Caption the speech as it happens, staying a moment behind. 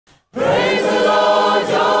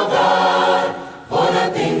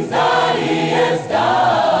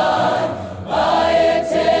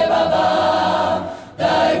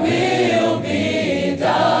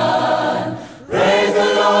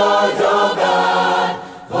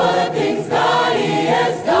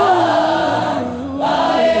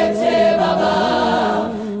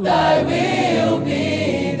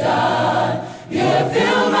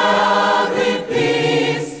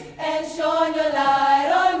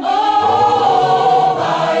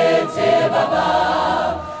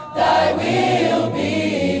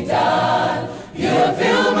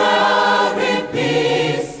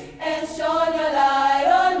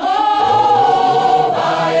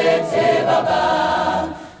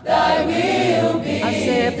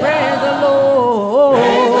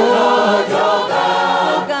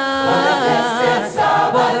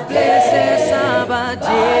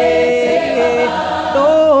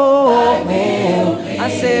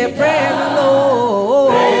say praise the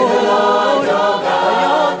Lord. Praise the Lord, your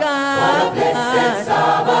God.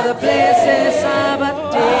 For the blessed Sabbath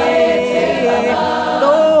day.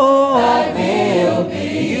 Lord,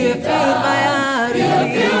 you have filled my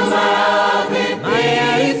heart with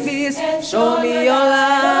peace. Show me your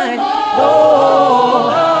light.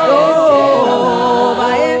 Lord,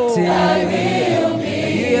 my you have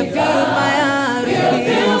filled my heart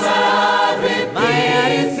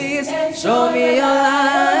with peace. Show me your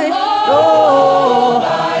light. Lord,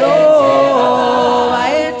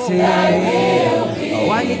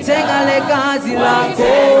 wanitenga lekazi lako.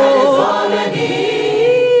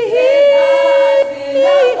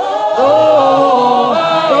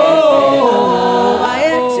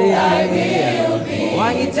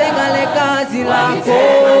 Wanitenga lekazi lako.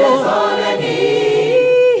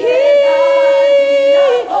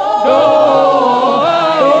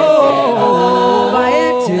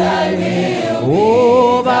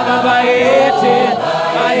 Oh, Baba baete.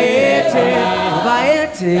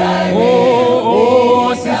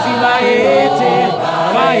 Oh, sisi baete.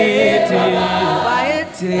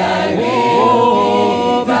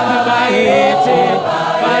 Oh, Baba baete.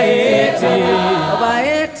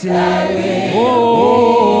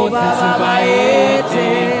 Oh, Baba baete.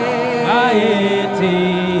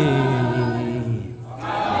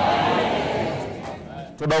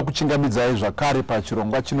 Toda kuchingamidza zvakare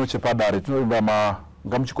pachirongwa chino chepadare tinoimba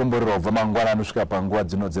ngamuchikomborera ubva mangwana anosvika panguva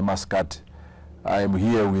dzino dzemasikati. I am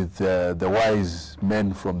here with the wise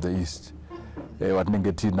men from the east.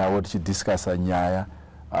 Watinenge tinavo tichidiscussa nyaya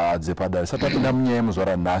dzepadare. Satapinda munyaya muzuva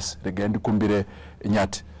ranhasi, regai ndikumbire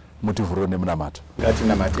Nyati mutivhurire nemunamato.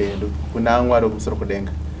 Ngatinamate hedu kuna Mwari wokumusoro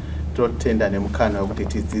kudenga. Totenda nemukana wekuti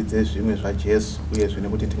tidzidze zvimwe zvaJesu uyezve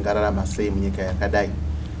nekuti tingararama sei munyika yakadai.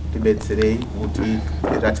 Tibetserei kuti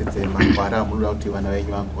tiratidze mangwara amunoda kuti vana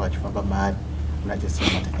venyu vangu vachifamba maari muna Jesu.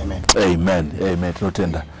 Amen. Amen. Amen.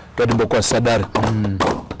 Tinotenda. Kadimbo Sadare.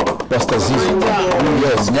 Pastor Zizi.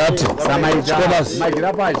 Yes, Nyati. Chikonas.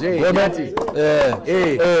 Magirapaje. Nyati.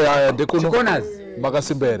 Ndekuno. Chikonas.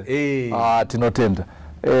 Makasimbere. Tinotenda.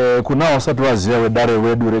 Kuna wasati waziva wedare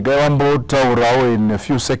wedu regai wambotaurawo in a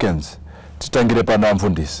few seconds. Titangire pana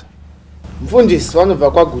mfundisi. Mfundisi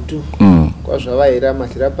vanobva kwaGutu. Kwazvavaira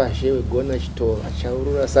Magirapaje wegona chitoro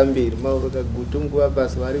achaurura sambiri maurota Gutu nguva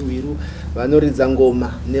basa vari wiru vanoridza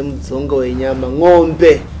ngoma nemudzongo wenyama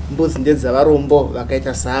ng'ombe mbuzi ndedzavarombo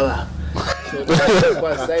vakaita sava.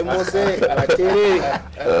 Kwazai mose vatereri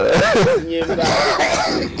nyemba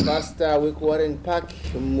pastor weKuwarren Park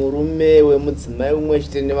murume wemudzimai umwe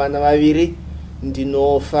chete nevana vaviri.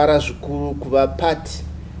 Ndinofara zvikuru kuva pati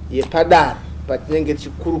yepadare patinenge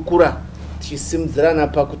tichikurukura tichisimudzirana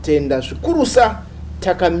pakutenda zvikurusa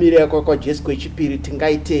takamira kwaJesu kwechipiri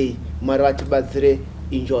tingaitei. Mwari vatibatsire.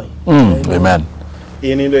 Enjoy. Amen.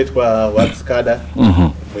 Ini ndoitwa Watskada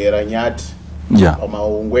Muyera Nyati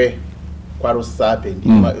pamaungwe kwaRusape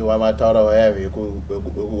wavataura vaya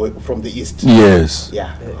from the east. Yes. Yeah.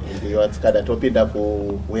 Watskada topinda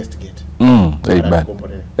ku Westgate. Amen.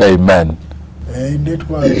 Amen.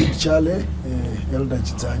 Ndetwa Chale Elder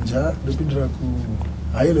Chidzanja ndopindira ku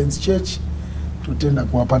Highlands Church tutenda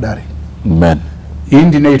kwa Padare. Amen.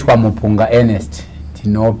 Ndinoitwa Mupunga Ernest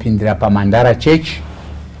tinopindira paMandara Church.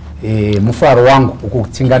 Mufaro wangu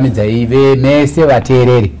ukutsingamidza ive mese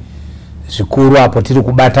vateereri zvikuru apo tiri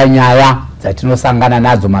kubata nyaya dzatinosangana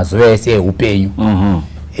nadzo mazuva ese eupenyu.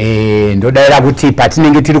 Ndodaira kuti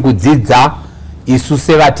patinenge tiri kudzidza isu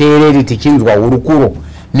sevateereri tichinzwa hurukuro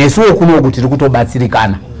nesuwo kunoku tiri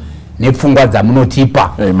kutobatsirikana nepfungwa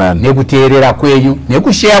dzamunotipa nekuteerera kwenyu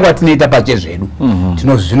nekusheya kwatinoita pachezvedu.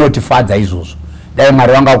 Zvinotifadza izvozvo. Dai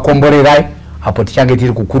Mwari wanga kukomborerai apo tichange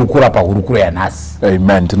tiri kukurukura pahurukuro yanhasi.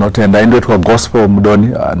 Amen. Tinotenda. Indoitwa Gospel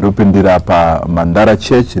Mudonhi ndopindira paMandara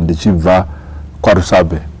Church ndichibva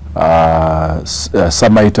kwaRusape.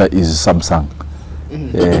 Samaita is Samsung.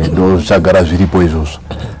 Ndo zvagara zviripo izvozvo.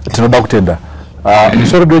 Tinoda kutenda.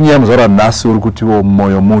 Musoro donyaya muzuva ranhasi uri kutiwo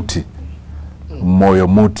moyo muti. Moyo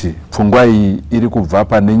muti. Pfungwa iyi iri kubva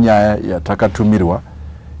pane nyaya yatakatumirwa.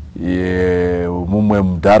 Mumwe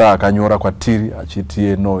mudhara akanyora kwatiri achiti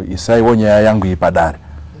no isaiwo nyaya yangu ipadare.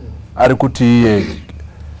 Ari kuti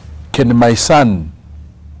can my son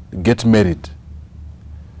get married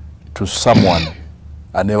to someone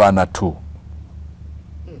ane vana 2?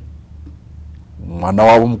 Mwana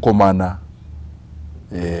wavo mukomana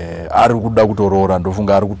ari kuda kutoroora,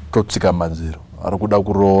 ndofunga ari kutotsika manziro, ari kuda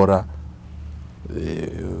kuroora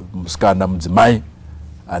musikana mudzimai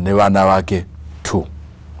ane vana vake 2.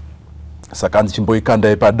 Saka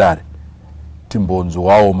ndichimboikanda ipadare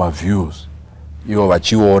timbonzwawo maviews ivo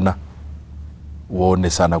vachiona,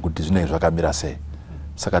 voonesana kuti zvinenge zvakamira sei.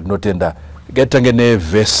 saka tinotenda. Ngatitange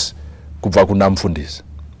nevhesi kubva kuna mufundisi.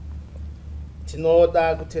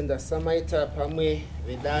 Tinoda kutenda samaita pamwe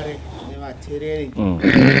vedare nevatereri.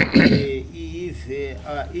 Ive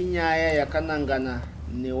inyaya yakanangana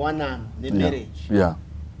newanano nemarriage. Yeah.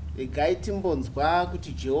 Regai timbonzwa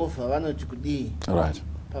kuti Jehovha vanoti kudii. Right.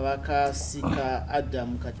 Pavakasika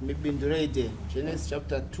Adam kati mebindu reIdeni, Genesis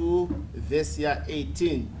chapter 2 verse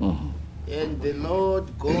 18. And the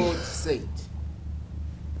Lord God said,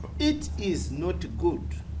 it is not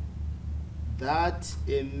good that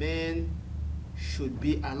a man should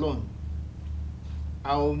be alone.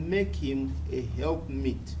 I will make him a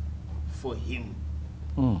helpmeet for him.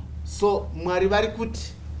 So Mwari vari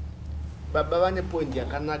kuti baba vane point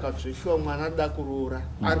yakanaka kuti shuwa mwana da kuroora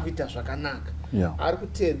ari kuita zvakanaka. Ari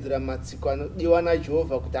kuteedzera matsiko anodiwa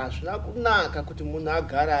naJehovha kuti hazvina kunaka kuti munhu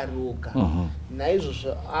agara ari oga.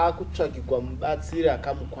 Naizvozvo akutsvagirwa mubatsiri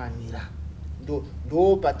akamukwanira.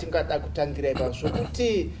 Ndo patingada kutangira ipapo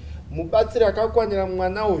kuti mubatsiri akakwanira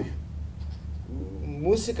mwana uyu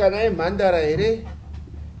musikana emhandara here,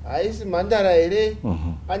 haisi mhandara here,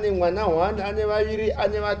 ane mwana 1, ane 2,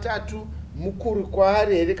 ane 3, mukuru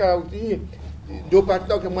kwaari here, kana kuti ndo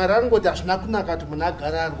patida kuti Mwari angoti hazvina kunaka kuti munhu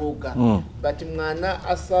agara ari oga, but mwana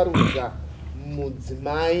asarudza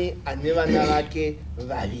mudzimai ane vana vake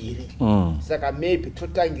 2. Saka maybe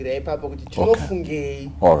totangira ipapo kuti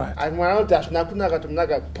tinofungei. Mwana kuti hazvina kunaka kuti munhu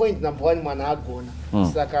agara. Point number 1 mwana agona.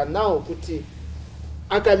 Saka now kuti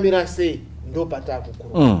akamira sei ndo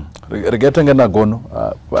patakukura. Regatange nagono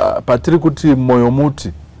patiri kuti moyo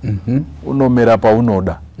muti unomera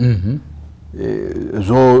paunoda.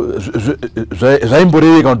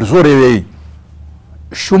 Zvaimboreveka kuti zvorevei.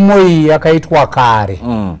 Shumo iyi yakaitwa kare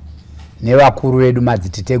nevakuru vedu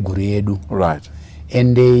madziteteguru edu. Right.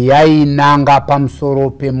 Ende yainanga pamusoro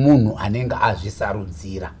pemunhu anenge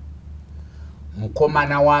azvisarudzira,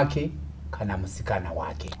 mukomana wake kana musikana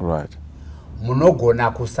wake. Right.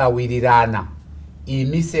 Munogona kusawirirana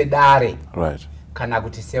imi sedare, right, kana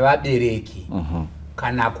kuti sevabereki,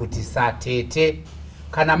 kana kuti satete,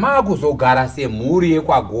 kana maakuzogara semhuri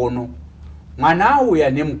yekwagono. Mwana uya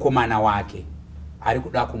nemukomana wake ari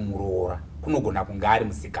kuda kumuroora, kunogona kunge ari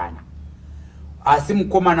musikana, asi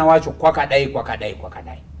mukomana wacho kwakadai.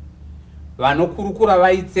 Vanokurukura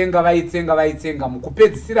vaitsenga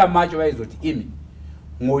mukupedzisira macho vaizoti imi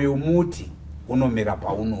mwoyo muti unomera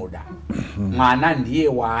paunoda. Mwana ndiye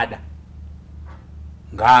wada,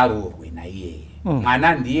 ngaroorwe naiyeye.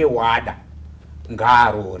 Mwana ndiye wada,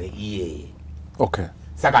 ngaroore iyeye. Okay.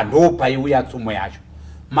 Saka ndo paiuya tsumo yacho.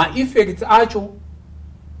 Ma-effects acho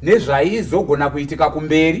nezvaizogona kuitika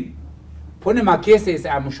kumberi. Pone macases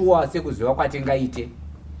amushuwa sekuziva kwatingaite.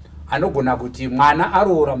 Anogona kuti mwana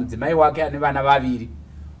aroora mudzimai wake ane vana 2,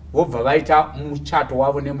 vobva vaita muchato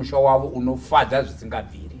wavo nemusha wavo unofadza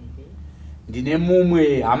zvisingabviri. Ndine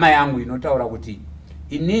mumwe hama yangu inotaura kuti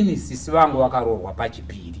inini sisi vangu vakaroorwa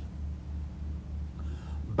pachipiri,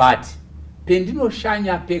 but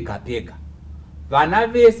pendinoshanya pega vana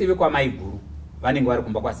vese vekwamaiguru vanenge vari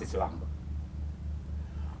kumba kwasisi vangu.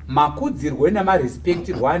 Makudzirwo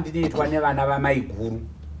nemarespektirwo andinoitwa nevana vamaiguru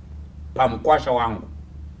pamukwasha wangu,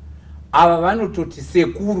 ava vanototi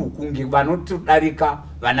sekuru kunge vanotodarika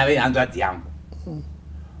vana vehanzvadzi yangu.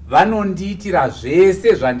 Vanondiitira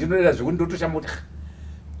zvese zvandinoita zvekuti ndotoshamba kuti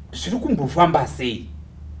zviri kumbofamba sei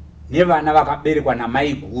nevana vakaberekwa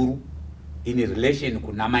namai guru in relation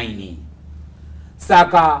kuna mainini.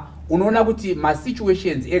 Saka unoona kuti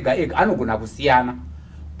masituations ega anogona kusiyana,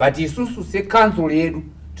 but isusu secouncil yedu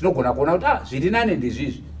tinogona kuona kuti zviri nane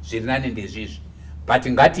ndezvizvi, but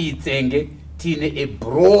ngatiitsenge tiine a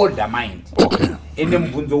broader mind. Okay. Ende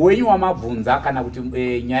mubvunzo wenyu wamabvunza kana kuti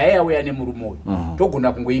nyaya yauya nemurume uyu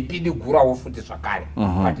togona kungoipidigurawo futi zvakare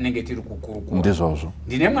patinenge tiri kukurukura. Ndizvozvo.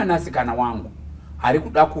 Ndine mwanasikana wangu ari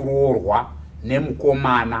kuda kuroorwa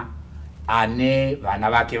nemukomana ane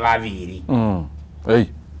vana vake 2. Hey.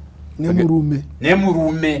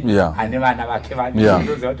 Nemurume. Yeah. Ane vana vake 2. Yeah.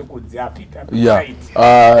 Ndoziva kuti kudziya Peter. Yeah.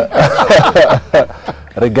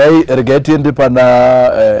 Regai tiende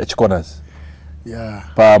pana Chikonas. Yeah.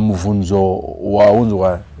 Pa muvunzo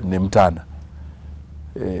waunzwa nemutana.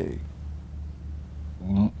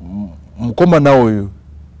 Mukomana uyu,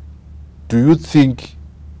 do you think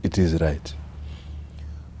it is right?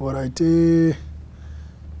 Alright,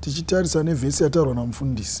 tichitarisa nevhesi yataurwa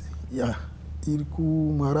namufundisi. Yeah. Iri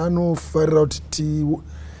Mwari anofarira kuti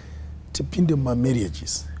tipinde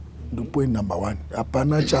mumarriages. Ndo point number 1.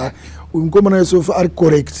 Hapana uyu mukomana Yusufu ari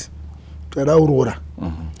correct. Toda urora.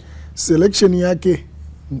 Selection yake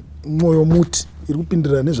moyo muti iri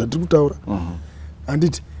kupindirana nezvatiri kutaura.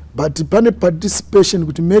 Handiti but pane participation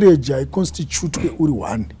kuti marriage haiconstitutwe uri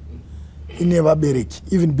one ine vabereki.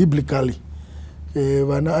 Even biblically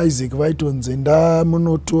vana Isaac vaitonzi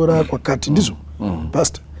ndamunotora kwakati ndizvo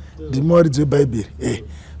pastor ndimawaridzo webhaibheri.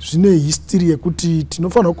 Zvine history yekuti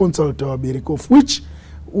tinofanira kuconsulta vabereki, of which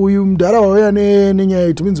uyu mudhara wauya nenyaya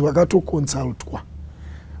yetu minzi wakatoconsultwa,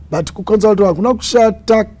 but kuconsultwa hakuna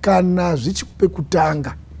kushata kana zvichikupe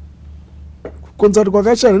kutanga. Kuconsultwa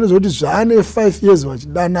kwakashata nezvekuti zvaane 5 years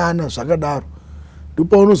vachidanana zvakadaro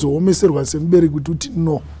ndopaunozohomeserwa semubereki kuti uti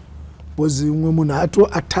no, because umwe munhu ato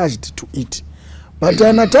attached to it. But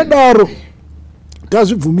kana tadaro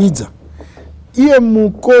tazvibvumidza, iye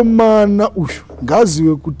mukomana uyu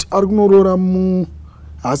ngaziwe kuti ari kunorora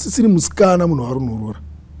haasisiri musikana munhu ari kunorora.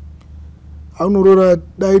 Akunorora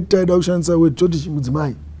dai taida kushandisa word toti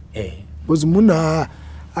mudzimai, because munhu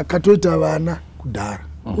akatoita vana kudhara.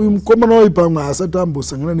 Uyu mukomana wayo pamwe haasati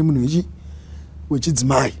ambosangana nemunhu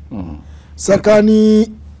wechidzimai. Saka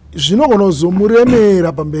ni zvinogona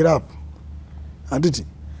kuzomuremera pamberi apo, handiti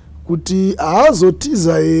kuti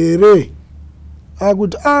haazotiza here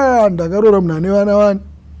akuti ndakarora munhu ane vana vani,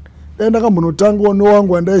 dai ndakambonotangawo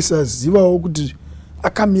nowangu wandaisazivawo kuti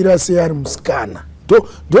akamira sei ari musikana.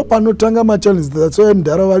 Ndo panotanga machallenges. That's why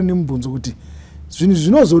mudhara vari nemubvunzo kuti zvinhu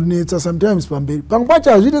zvinozonetsa sometimes pamberi. Pamwe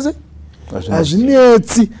pacho hazviite sei?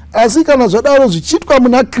 Hazvinetsi, asi kana zvadaro zvichiitwa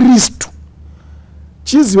muna Kristu,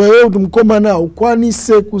 chiziva iwe kuti mukomana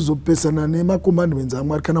haukwanise kuzopesana nemacommandments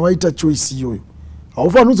aMwari kana waita choice iyoyo.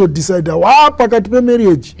 Haufaniri kuzodecide pakati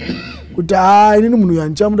pemarriage kuti inini munhu uyu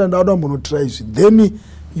handichamuda ndauda kumbonotry izvi, then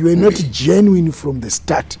you are not genuine from the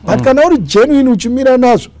start. But kana uri genuine uchimira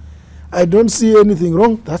nazvo, I don't see anything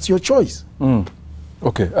wrong. That's your choice.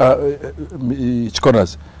 Okay,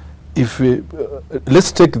 Chikonas, if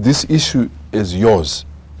let's take this issue as yours,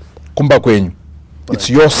 kumba kwenyu, it's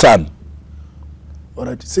your son.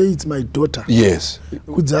 Alright, say it's my daughter. Yes.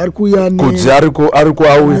 Kudzi ari kuya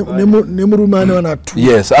nemurume ane vana 2.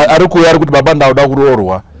 Yes, ari kuya kuti baba ndauda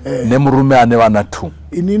kuroorwa nemurume ane vana 2.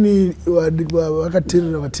 Inini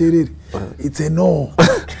vakateerera vateereri, it's a no.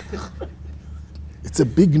 It's a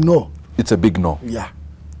big no. It's a big no. Yeah.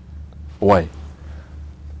 Why?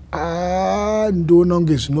 Ndona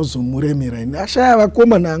unge zvinozomuremera ini. Ashaya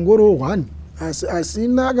vakomana angoro 1,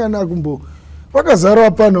 asina kana kumbo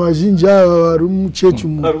vakazara pano vazhinji ava vari muchechi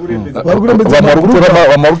vari kurembedza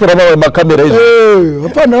makamera izvo.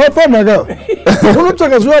 Vapana ka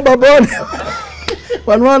unotsvaka zviva baba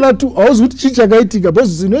vanhu vana 2 hauzi kuti chii chakaitika,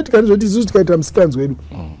 because zvinoitika ndezvoti isusu tikaita musikanzi wedu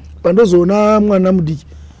pandozoona mwana mudiki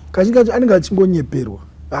kazhinji anenge achingonyeperwa,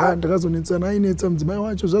 ndakazonetsana ainetsa mudzimai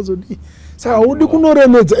wacho zvazodii. Saka haudi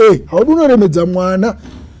kunoremedza haudi kunoremedza mwana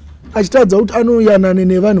achitadza kuti anoyanane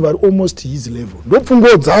nevanhu vari almost his level.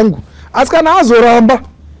 Ndopfungo dzangu, asi kana azoramba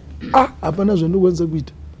hapana zvandikwanisa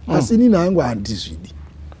kuita, asi inini hangu handizvidi.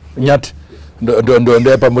 Nyati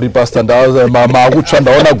ndoepa muri pastor maakutsva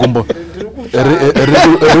ndaona gumbo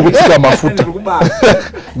riri kutsika mafuta.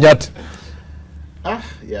 Nyati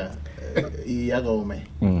yakaoma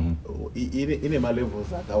ine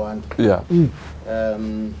malevels akawanda.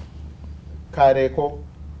 Kareko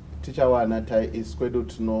tichawana isi kwedu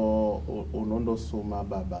unondosuma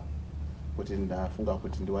baba kuti ndafunga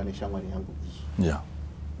kuti ndiwane shamwari yangu iyi.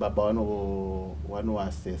 Baba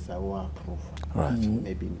wanoasesa woapprove,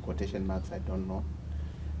 maybe in quotation marks, I don't know,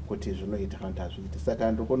 kuti zvinoita kana kuti hazviiti.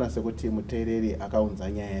 Saka ndikuona sekuti muteereri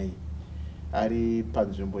akaunza nyaya iyi ari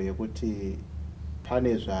panzvimbo yekuti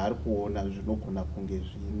pane zvaari kuona zvinogona kunge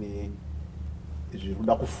zviri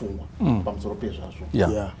kuda kufungwa pamusoro pezvazvo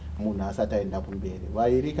munhu asati aenda kumberi.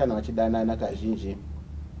 Vairi kana vachidanana kazhinji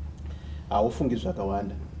haufungi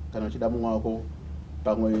zvakawanda. Kana uchida mumwe wako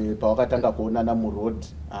pamwe pawakatanga kuonana muroad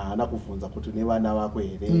haana kuvhunza kuti une vana vako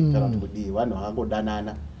here kana kuti kudii. Vanhu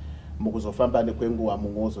vakangodanana, mukuzofamba nekwenguva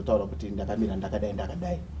mumwe wozotaura kuti ndakamira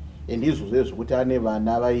ndakadai. And izvozvo zvokuti ane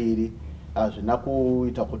vana vairi hazvina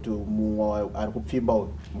kuita kuti mumwe ari kupfimba uyu,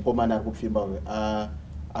 mukomana ari kupfimba uyu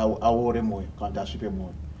aore mwoyo kana kuti asvipe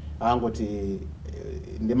mwoyo. Angoti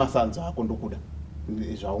nemasanzo ako ndokuda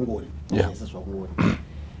zvaungori ese zvaungori.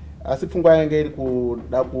 Asi pfungwa yange iri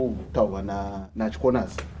kuda kutaurwa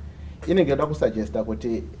naChikonas inenge ida kusuggesta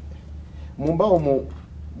kuti mumba umo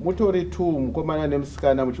mutori 2 mukomana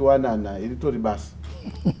nemusikana muchiwanana iritori basa.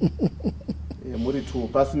 Muri 2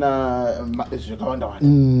 pasina zvakawanda wanda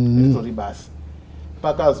iritori basa.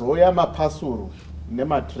 Pakazoya mapasuru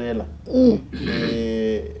nematrailer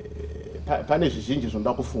pane zvizhinji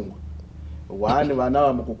zvinoda kufungwa. Vana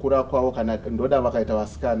vamukukura kwavo kana ndoda vakaita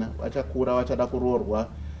vasikana vachakura vachada kuroorwa,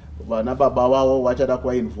 vana baba vavo vachada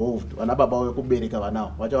kuva involved, vana baba vavo vekubereka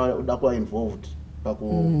vanavo vachada kuva involved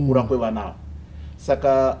pakukura kwevanavo.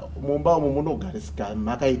 saka mumba umu munogarisika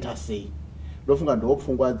makaita sei. Ndofunga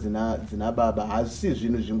ndopfungwa dzina baba asi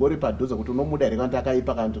zvinhu zvingori padhuze kuti unomuda here kana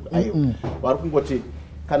takaipa kana kuti ayo vari kungoti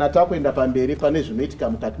kana takuenda pamberi pane zvinoitika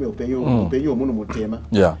mukati meupenyu hwemunhu mutema.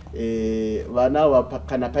 Vana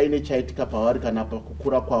kana paine chaitika pavari kana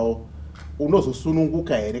pakukura kwavo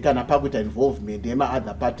unozosununguka here kana pakuita involvement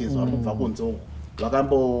yema-other parties vari kubva kunze uko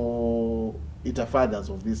vakamboita fathers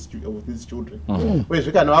of these children.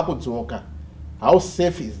 Uyezve kana vakudzoka, how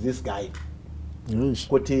safe is this guy?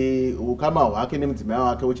 Kuti ukama hwake nemudzimai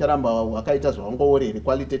wake ucharamba hwakaita zvawangoori here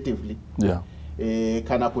qualitatively,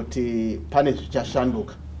 kana kuti pane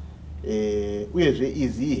zvichashanduka. Uyezve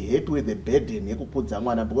is he hit with the burden yekukudza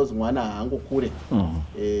mwana, because mwana haangokure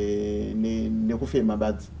nekufema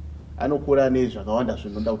badzi, anokura nezvakawanda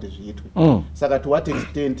zvinoda kuti zviitwe. Saka to what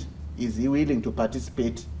extent is he willing to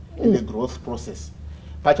participate in the growth process?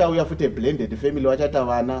 Pachauya futi blended family vachata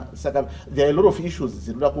vana, saka there are a lot of issues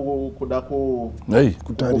dzinoda kuda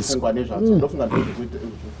kufungwa nezvadzo. Ndofunga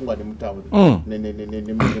ndozvofungwa nemutauri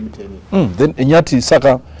nemuteni. Then Nyati,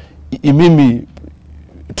 saka imimi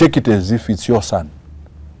take it as if it's your son.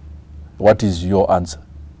 What is your answer?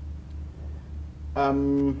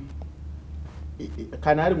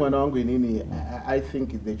 Kana ari mwana wangu inini, I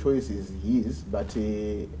think the choice is his, but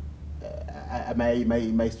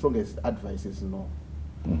my strongest advice is no.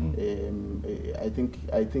 I think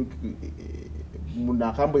munhu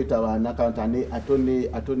akamboita vana kana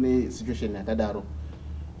atone situation yakadaro,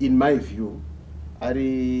 in my view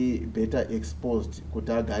ari better exposed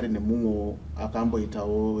kuti agare nemumwe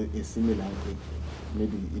akamboitawo a similar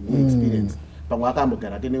maybe in experience. Pamwe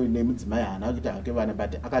akambogara ke nemudzimai haana kuita hake vana,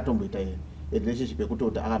 but akatomboita relationship yekuti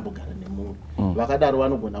kuti akambogara nemumwe. Vakadaro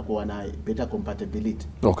vanogona kuwana better compatibility.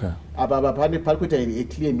 Apa pari kuita a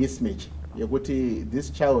clear mismatch yekuti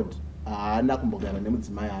this child haana kumbogara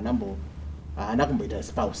nemudzimai, haana kumboita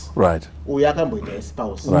spouse. Uyu akamboita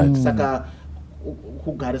spouse. Saka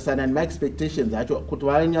kugarisana my expectations acho kuti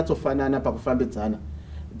vanyatsofanana pakufambidzana,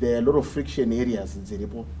 there are a lot of friction areas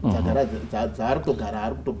dziripo dzaari kutogara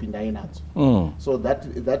ari kutopinda inadzo. So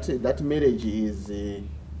that marriage is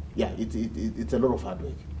it's a lot of hard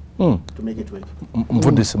work to make it work.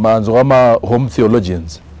 Mfundisi manzo wama home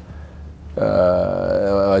theologians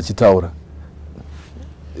vachitaura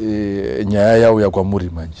nyaya yauya kwamuri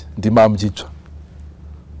manje ndima muchitsva.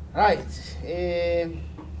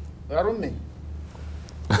 Varume,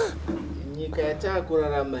 nyika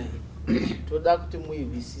yatakurarama toda kuti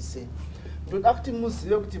muivisise, toda kuti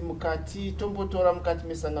muzive kuti mukati tombotora mukati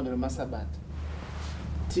mesangano remasabata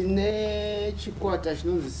tine chikwata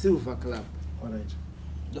chinonzi Silver Club.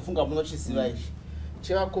 Ndofunga munochiziva ichi,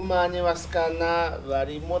 chevakomana nevasikana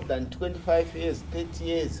vari more than 25 years, 30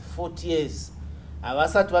 years, 40 years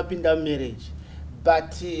havasati vapinda marriage,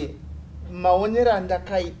 but maonero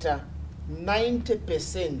andakaita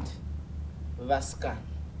 90% vasikana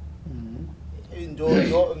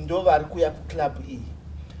ndo vari kuya kuclub iyi.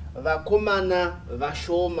 Vakomana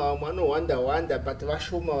vashoma, vamwe vanowanda but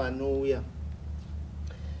vashoma vanouya.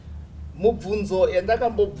 Mubvunzo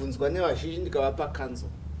yandakambobvunzwa nevazhinji ndikavapa kanzo,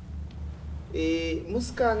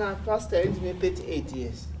 musikana pastor ndine 38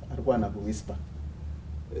 years ari kuwana kuwhisper,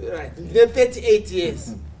 ndine 38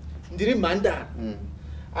 years ndiri mhandara,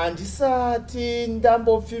 handisati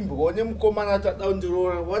ndambopfimbwa nemukomana tada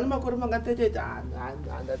kundiroora. Wane makore manga 38?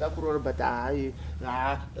 Handada kuroora, but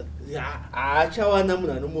haachawana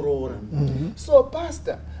munhu anomuroora. So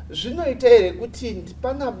pastor, zvinoita here kuti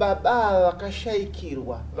pana baba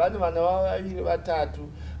vakashayikirwa, vane vana vaviri vatatu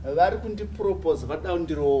vari kundipropose vada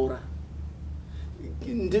kundiroora,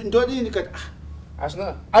 ndodini? Ndikati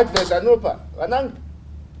hazvina advice anopa vanangu,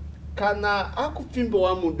 kana akupfimba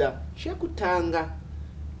wamuda, chekutanga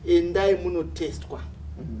endai munotestwa.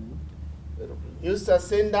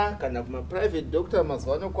 Newsasenda kana kuma private doctor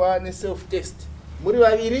mazwano kwa ne self test. Muri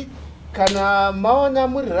vaviri, kana maona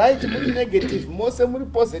muri right muri negative, mose muri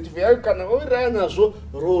positive, yari kana muri right nazvo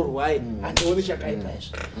roorwai, handioni chakaita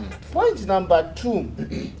izvo. Point number 2,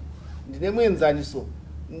 ndine muenzaniso,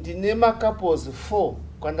 ndine macouples 4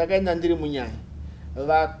 kwandakaenda ndiri munyaya.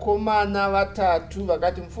 Vakomana vatatu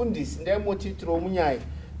vakati mufundisi ndaimotitiro munyaya,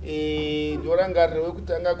 ndorangariro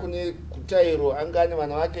wekutanga kune kutairo angane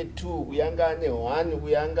vana vake 2, uye angane 1,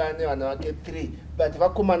 uye angane vana vake 3, but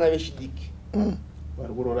vakomana vechidiki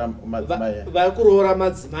vari kuroora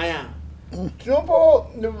madzimai avo. Tinombo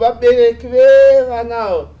vabereki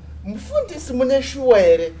vevana, mufundisi mune shuwa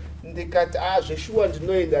here? Ndikati zveshuwa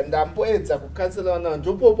ndinoenda, ndamboedza kukansela vana,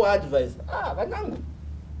 ndopopo advice. Vanangu,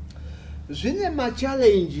 zvine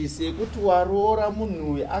machallenges ekuti waroora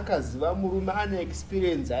munhu uyu akaziva murume ane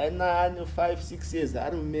experience ane 5-6 years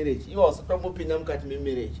ari mumarriage iwe wasatombopinda mukati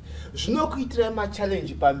memarriage zvinokuitira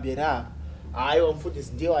machallenge pamberi apo haiwa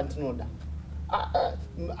mufundisi ndiye wandinoda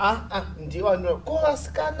ndiye wandinoda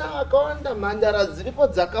kuvasikana akawanda mhandara dziripo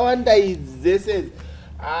dzakawanda idzi dzese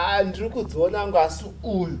ndiri kudziona ngo asi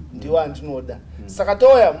uyu ndiye wandinoda saka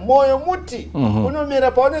toya moyo muti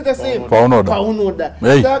unomera paunoita sei paunoda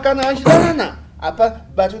saka kana vachidanana apa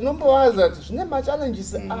but unombowaza kuti zvine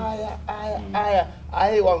machallenges aya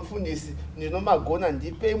aiwa mufundisi ndinomagona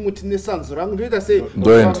ndipei muti nesanzo rangu ndoita sei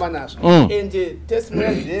ndofamba nazvo and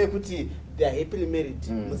testimony ndeyekuti they are happily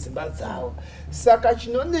married mudzimba dzavo saka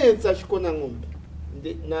chinonetsa chikona ng'ombe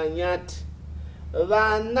nanyati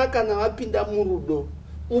vana kana vapinda murudo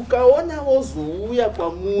ukaona vozouya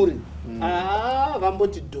kwamuri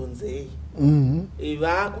vamboti dhonzei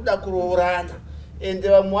vakuda kuroorana ende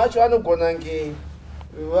vamwe vacho vanogona nge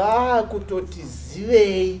vakutoti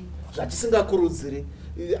zivei zvatisingakurudziri.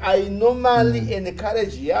 I normally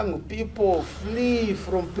encourage young people flee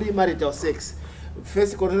from premarital sex.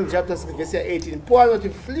 1 Corinthians chapter 6 verse 18. Paul not to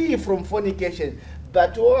flee from fornication.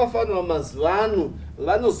 But wafano mazwanu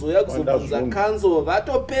vanozoya kuzobvunza kanzo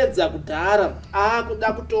vatopedza kudhara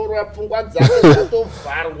kuda kutorwa pfungwa dzavo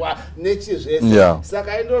zvatovharwa nechizvese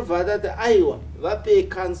saka indovhata kuti aiwa vapei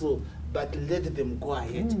kanzo but let them go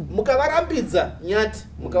ahead. Mukavarambidza nyati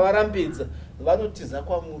mukavarambidza vanotiza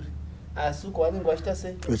kwamuri asi uko vanenge vachita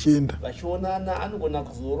sei vachionana anogona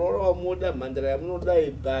kuzoroora muda mhandara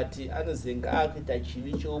yamunodai but anozenga akuita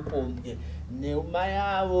chivi cheupombwe neumai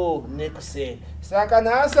avo nekuseri saka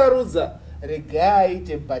kana asarudza regai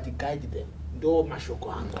aite but guide them ndo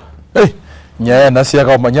mashoko anga nyaya nhasi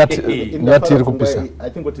yakaoma nyati iri kupisa. I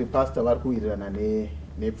think kuti pastor vari kuwirirana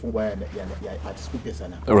nepfungwa hatisi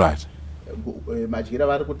kupesana right madyira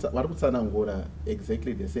vari kutsanangura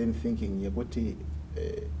exactly the same thinking yekuti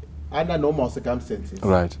under normal circumstances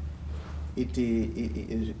right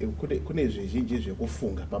kune zvizhinji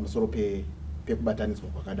zvekufunga pamusoro pekubatanidzwa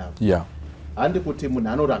kwakadaro handi kuti munhu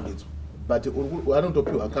anorambidzwa but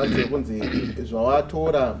anondopiwa kanzo yekunzi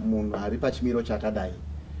zvawatora munhu ari pachimiro chakadai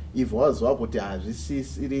if waziva kuti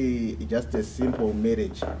hazvisisiri just a simple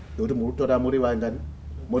marriage yekuti muri kutora muri vangani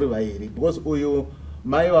muri vairi because uyu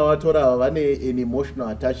mai vavatora vane an emotional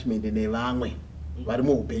attachment nevamwe vari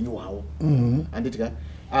muupenyu hwavo handitika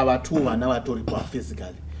ava tu vana vatori kwa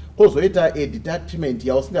physically kozoita a detachment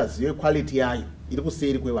yausingazive quality yayo iri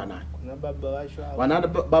kuseri kwevana vana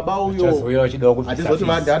baba uyo hatizoti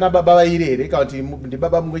vandana baba vairi here kana kuti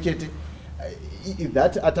ndibaba mumwe chete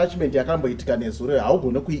that attachment yakamboitika nezuro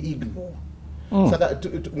haugone kuiignore saka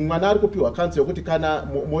mwana ari kupiwa kanzo yokuti kana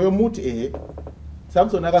moyo muti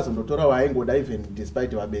Samson akazondotora waaingoda even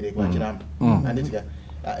despite vabereki vachiramba handitika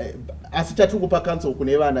asi chatikupa kanzo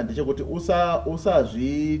kune vana ndechekuti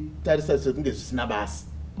usazvitarisa sekunge zvisina basa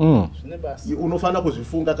unofanira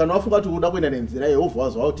kuzvifunga kana wafunga kuti uda kuenda nenzira yehovha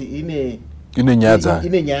waziva kuti ine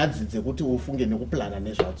nyaya dzekuti ufunge nekuplana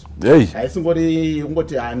nezvadzo haisingori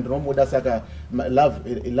ungoti handinomuda saka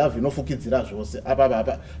love inofukidzira zvose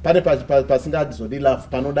apa pane pasingazodi love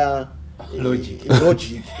panoda logic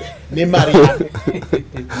nemari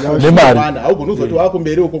haugoni uzoti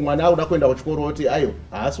wakumberi uko mwana auda kuenda kuchikoro oti ayo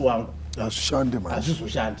haasi wangu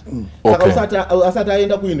hazvizoshandi saka asati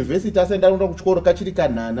aenda kuyunivhesiti asaenda kuenda kuchikoro kachiri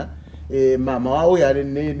kanhana mama wauya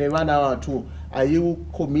nevana vatu are you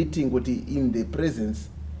committing kuti in the presence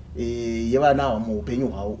yevana ava muupenyu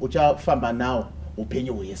hwavo uchafamba nawo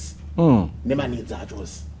upenyu hwese nemanedzi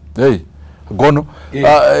achose gono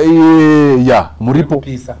muripo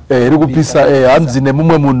iri kupisa hanzi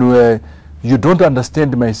nemumwe munhu you don't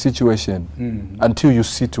understand my situation until you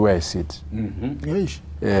sit where I sit.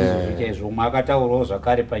 Zvomwe akataurawo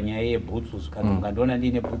zvakare panyaya yebhutsu zvikati mukandiona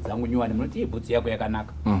ndiine bhutsu dzangu nyuwani munoti bhutsu yako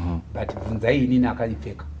yakanaka but bvunzai inini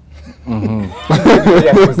akaipfeka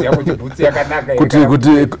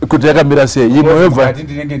kuti yakamira sei imwe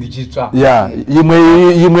ndinenge ndichitsva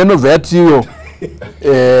imwe inobva yatiyo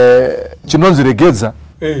chinonzi regedza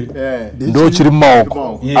ndo chiri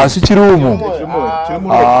mumaoko asi chiri umo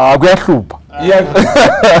akuyahlupa.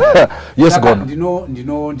 Yes,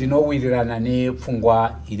 ndinowirirana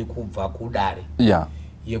nepfungwa iri kubva kudare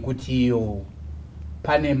yekuti iyo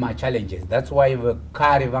pane machallenges. That's why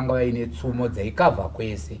kare vanga vaine tsumo dzaikavha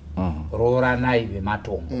kwese rooranai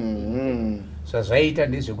vematombo. So zvaita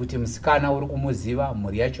ndezvekuti musikana uri kumuziva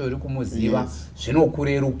mhuri yacho iri kumuziva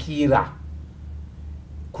zvinokurerukira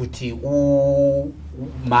kuti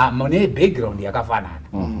mune background yakafanana.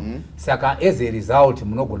 Saka as a result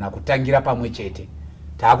munogona kutangira pamwe chete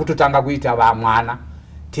taakutotanga kuita vamwana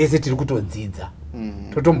tese tiri kutodzidza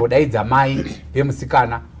totombodaidza mai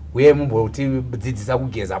vemusikana uye mumbotidzidzisa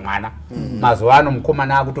kugeza mwana. Mazuva ano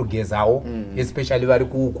mukomana akutogezawo, especially vari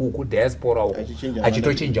kudiaspora uko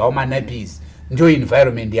achitochinjawo manapis. Ndio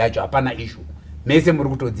environment yacho, hapana issue. Mese muri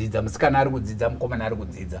kutodzidza, musikana ari kudzidza, mukomana ari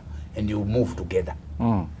kudzidza, and you move together.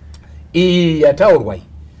 Iyi yataurwa iyi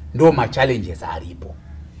ndo machallenges aripo,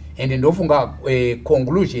 and ndofunga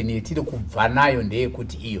conclusion yetiri kubva nayo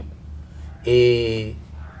ndeyekuti iyo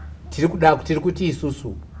tiri kuti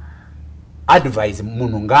isusu advice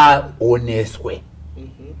munhu ngaaoneswe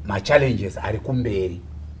machallenges ari kumberi,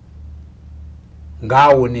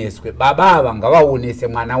 ngaaoneswe. Baba ava ngavaonese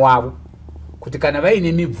mwana wavo kuti kana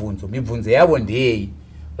vaine mibvunzo yavo ndeyei.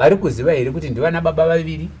 Vari kuziva here kuti ndivana baba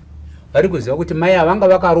vaviri? Vari kuziva kuti mai avanga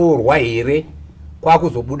vakaroorwa here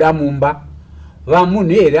kwakuzobuda mumba? Vamunhu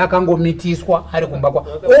here akangomitiswa ari kumba kwa?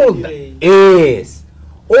 Yes,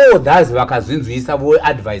 all those vakazvinzwisa vo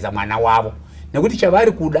advise mwana wavo, nekuti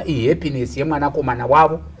chavari kuda ihappiness yemwanakomana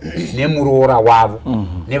wavo nemuroora wavo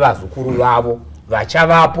nevazukuru vavo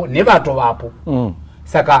vachavapo nevatovapo.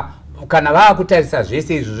 Saka kana vakutarisa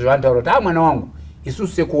zvese izvi vantaura kuti mwana wangu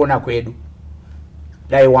isusu sekuona kwedu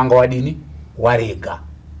dai wanga wadini warega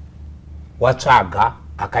watsvaga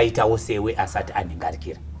akaitawo sewe asati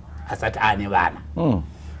aningarikira, asati ane vana.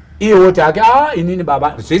 Iye woti ake inini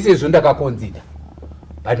baba zvese izvo ndakakonzida,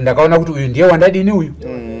 but ndakaona kuti uyu ndiye wandadini, uyu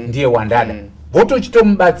ndiye wandada,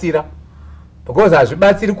 votochitomubatsira, because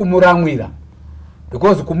hazvibatsiri kumuramwira,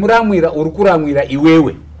 because kumuramwira uri kuramwira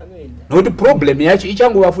iwewe, nokuti problem yacho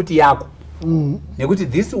ichangova futi yako. Nekuti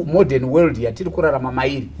this modern world yatiri kurarama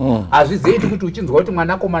mairi hazvizoiti kuti uchinzwa kuti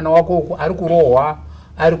mwanakomana wako uko ari kurohwa,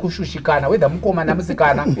 ari kushushikana, whether mukomana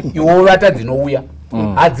musikana, iwo vata dzinouya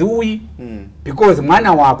hadziuyi, because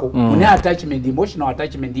mwana wako une attachment, emotional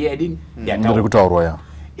attachment yedini yatauri kutaurwa ya.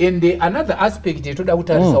 And another aspect yetoda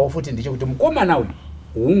kutarisawo futi ndechekuti mukomana uyu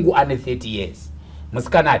hungu ane 30 years,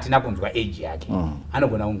 musikana hatina kunzwa age yake,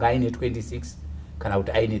 anogona kunge aine 26 kana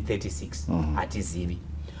kuti aine 36, hatizivi.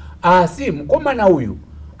 Asi mukomana uyu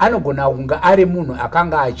anogona kunge ari munhu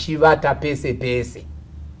akanga achivata pese pese,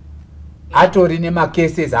 atori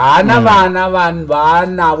nemacases, haana vana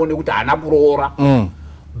vanavo nekuti haana kuroora,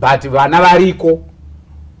 but vana variko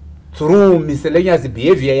through miscellaneous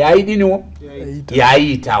behavior yaidiniwo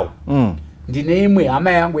yaiitawo. Ndine imwe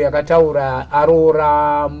hama yangu yakataura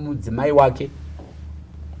aroora mudzimai wake.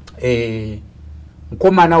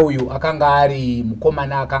 Mukomana uyu akanga ari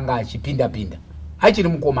mukomana akanga achipinda-pinda, achiri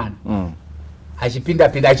mukomana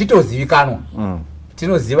achipinda-pinda, achitozivikanwa.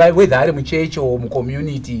 Tinoziva whether ari muchechi or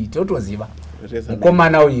mucommunity, totoziva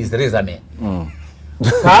mukomana uyu is razor man.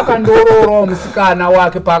 Paakandororawo musikana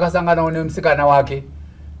wake, paakasanganawo nemusikana wake,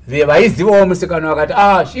 vaizivawo musikana wakati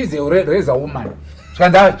she's a razor woman.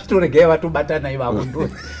 Chanda chitoregei vatobatana ivavo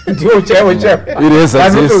ndiwo chaiwo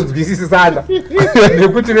vanotonzwisisana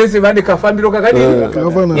nekuti vese vane kafambiro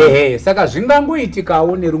kakadii. Saka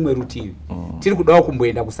zvingangoitikawo nerumwe rutivi, tiri kudawo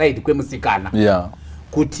kumboenda kusaidi kwemusikana,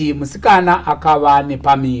 kuti musikana akava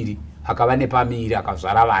nepamiri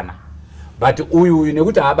akazvara vana, but uyu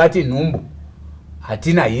nekuti haabati nhumbu,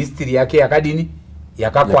 hatina history yake yakadini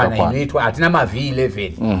yakakwana inoitwa, hatina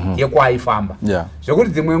maV11 yekwaifamba, zvekuti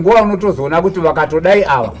dzimwe nguva unotozoona kuti vakatodai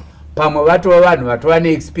ava pamwe vatova vanhu vatova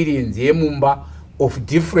neexperience yemumba of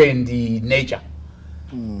different nature.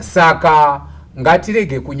 Saka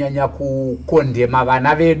ngatirege kunyanya kukondema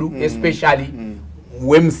vana vedu, especially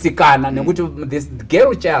wemusikana, nekuti this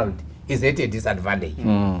girl child is at a disadvantage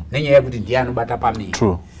nenyaya yekuti ndiye anobata pamiri.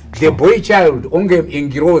 The boy child onge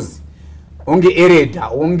engirozi, onge ereda,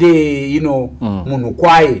 onge munhu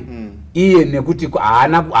kwaye, iye nekuti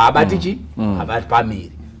haabati habati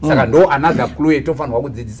pamiri. Saka ndo another clue yetofanirwa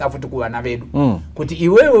kudzidzisa futi kuvana vedu, kuti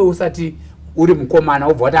iwewe usati uri mukomana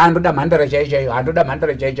ubva kuti andoda mhandara chaiyo, andoda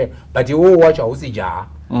mhandara chaiyo, but iwewe wacho hausi jaha,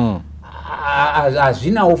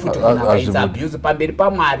 hazvinawo futi kunaka, it's abuse pamberi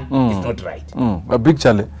paMwari, it's not right. A big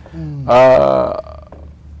challenge.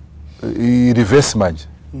 Reverse manje.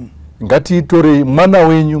 Ngatiitore mwana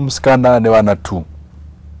wenyu musikana nevana 2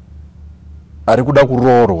 ari kuda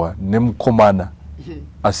kuroorwa nemukomana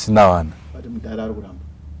asina vana,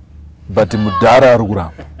 but mudhara ari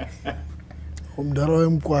kuramba. Mudhara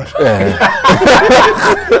wemukwasha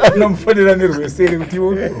nomufonera nerweseri kuti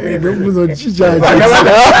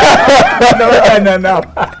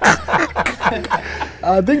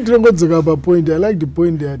I think tinongodzoka papoint. I like the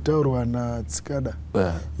point yataurwa naTsikada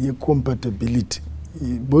yecompatibility,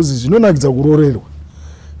 because zvinonakidza kurorerwa,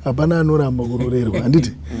 hapana anoramba kurorerwa,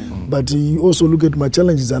 handiti? But you also look at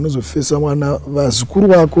machallenges anozofesa mwana vazukuru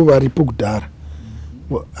vako varipo kudhara,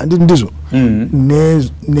 handiti ndizvo?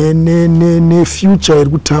 Nefuture iri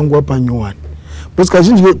kutangwa panyowani. because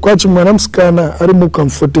kazhinji kwacho mwana musikana ari more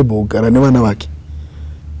comfortable kugara nevana vake.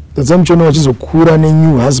 Tadzamuchiona vachizokura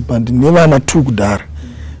nenew husband nevana 2 kudhara.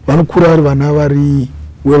 Vanokura vari vana vari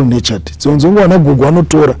well natured. Dzonzongo vana gogo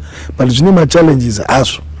vanotora but zvine machallenges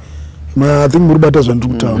azvo. I think muribata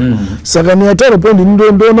zvandiri kutaura. Saka neyataura point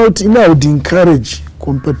ndoona kuti ina would encourage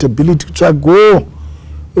compatibility kutsvago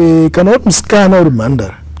kana kuti musikana uri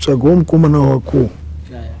mhandara kutsvago mukomana wako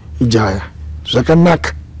ijaya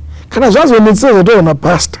zvakanaka. Kana zvazonetsera zvataona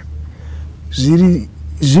pastor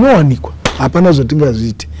zvinowanikwa hapana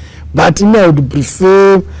zvatingazviite but ina would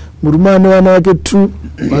prefer murume ane vana vake 2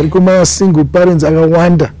 variko ma single parents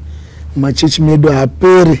akawanda mumachechi medu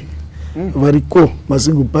hapere variko ma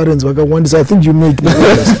single parents vakawandisa. I think you make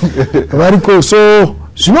variko so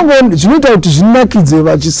zvinoita kuti zvinakidze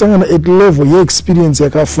vachisangana at level yeexperience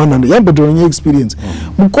yakafanana yambotora yeexperience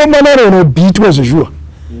mukomana ronobhitwa zvezhuwa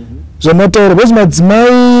zvamataura because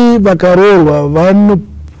madzimai vakaroorwa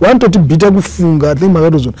vanototibhita kufunga. I think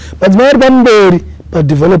makatozona madzimai ari pamberi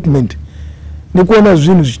padevelopment nekuona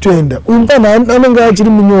zvinhu zvichitoenda. Uyu mwana anenge achiri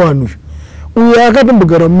munyowani uyu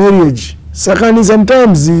akatombogara marriage. Saka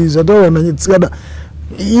sometimes zvataona tsikada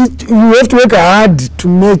you have to work hard to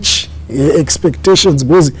match expectations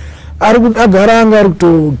because agara anga ari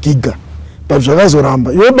kutogiga but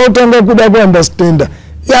zvakazoramba yoda kutanga kuda kuunderstanda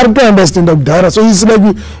ari kuunderstanda kudhara so it's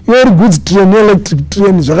like your goods train electric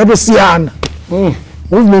train zvakatosiyana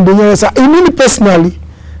movement yenyaya. Sa inini personally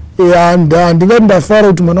and ndingati ndafara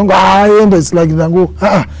kuti mwana wangu aenda it's like nangu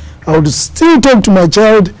I would still talk to my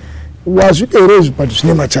child wazviderezvi but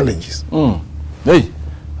zvine machallenges. Hey,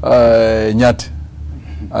 Nyati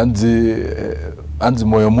anzi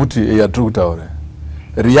moyo muti yatiri kutaura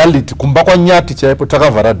reality kumba kwa Nyati chaipo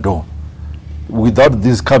takavhara door without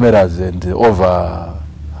these cameras and over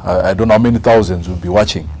I don't know how many thousands will be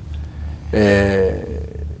watching.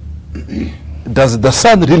 Does the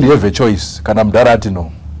son really have a choice? Kana mudhara ati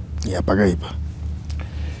no? Yeah, pakaipa.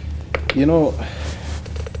 You know,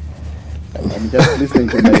 I'm just listening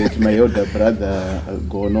to my older brother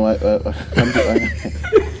go no.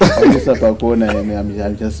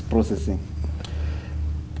 I'm just processing.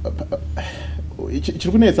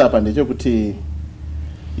 Chikunetsa apa ndechekuti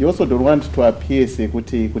you also don't want to appear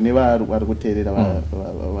sekuti kune vari kuteerera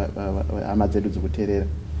hama dzedu dzikuteerera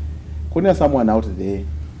kune someone out there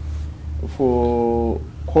for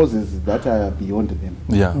causes that are beyond them.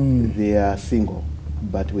 Yeah. They are single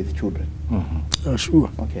but with children. Sure.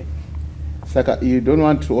 Okay. Saka you don't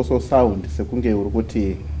want to also sound sekunge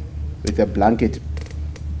urikuti with a blanket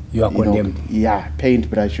you are condemned. Yeah, paint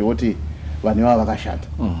brush oti vanhu vakashata.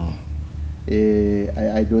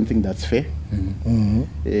 I don't think that's fair.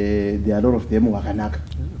 There are a lot of them wakanaka.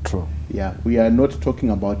 True. Yeah, we are not talking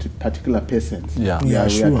about particular persons. Yeah. We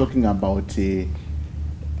Sure. are talking about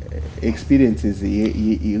experiences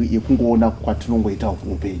yekungoona kwatinongoita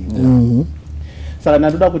upenyu. Saka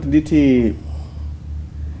ndoda kuti nditi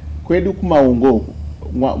kwedu kumaungo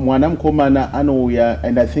mwana mukomana anouya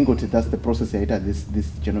and I think kuti that's the process yaita this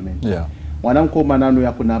gentleman. Yeah. Mwana mukomana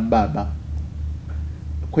anouya kuna baba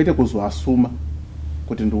kwete kuzoasuma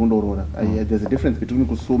kuti ndikundorora. There's a difference between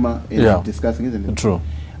kusuma and discussing, isn't it? True.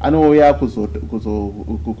 Anouya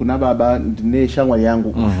kuna baba ndine shamwari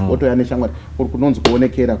yangu otoya neshamwari kunonzi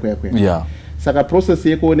kuonekera kwekwe. Yeah. Saka process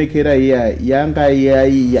yekuonekera yanga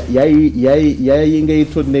yainge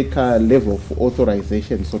itoneka level of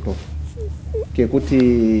authorization sort of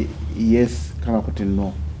kekuti yes kana kuti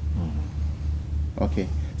no. Okay.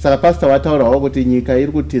 Saka pastor wataurawo kuti nyika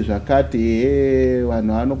iri kuti zvakati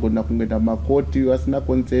vanhu vanogona kungoenda makoti vasina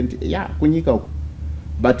consent kunyika uko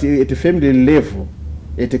but at a family level,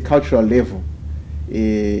 at a cultural level,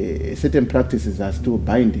 certain practices are still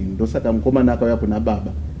binding. Ndosaka mukomana akauya kuna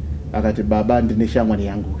baba akati baba ndine shamwari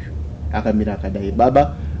yangu uyu akamira akadai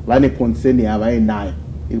baba vane concern yavainayo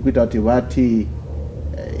iri kuita kuti vati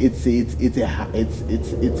it's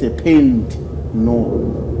a pained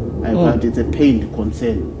no. It's a pained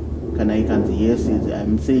concern. Can I can say yes?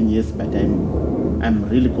 I'm saying yes, but I'm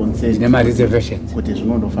really concerned. There are reservations. Kuti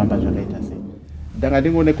zvinondofamba zvakaita sei. Ndanga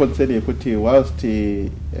ndingone concern yekuti whilst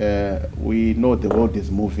we know the world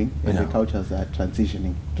is moving and the cultures are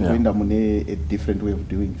transitioning to mune a different way of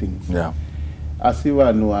doing things. Yeah. As we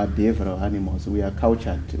are behavioral animals, we are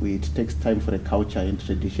cultured. It takes time for a culture and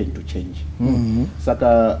tradition to change.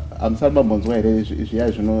 Saka amsamba mbonzwa ere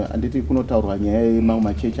zviya zvino anditi kunotaurwa nyaya yemamwe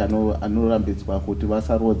machechi anorambidzwa kuti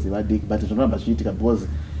vasarodzi vadiki but zvinoramba zvichiitika because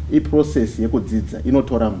process yekudzidza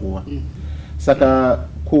inotora nguva. Saka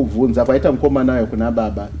kubvunza kwaita mukomana nayo kuna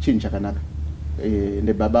baba chinhu chakanaka.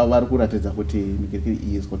 Ende baba vari kuratidza kuti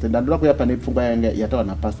mikirikiri is concerned. Ndandoda kuya pane pfungwa yanga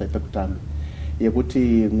yatawana pastor pekutanga. yekuti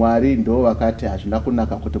Mwari ndo vakati hazvina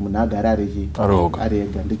kunaka kuti munhu agare ari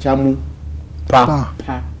ega, ndichamupa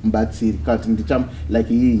mubatsiri kuti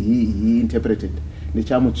like he interpreted,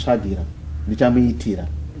 ndichamutsvagira, ndichamuitira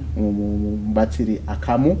mubatsiri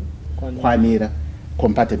akamukwanira,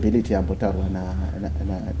 compatibility yambotaurwa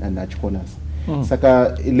naChikonasi.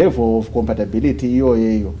 Saka level of compatibility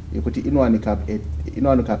iyoyo yekuti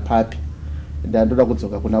inowanika papi. Ndandoda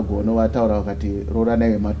kudzoka kuna Gono wataura wakati rora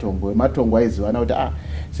naye matongo aiziwana kuti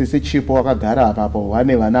sisi chipo wakagara apapo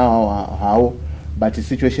wane vana hao but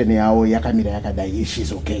situation yao yakamira yakadai,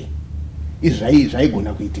 she's okay. Izvi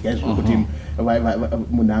zvaigona kuitika izvo kuti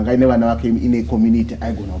munhu anga ine vana vake ine community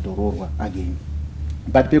aigona kutororwa again.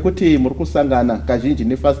 But pekuti muri kusangana kazhinji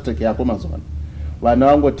nefast track yako mazwana, vana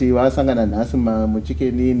vangoti vasangana nhasi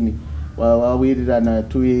muchikenini wawirirana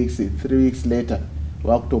 2 weeks 3 weeks later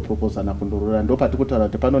vakutopropozana kundorora, ndo pati kutaura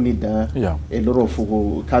kuti panonida a lot of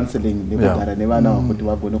counseling nekugara nevana vakuti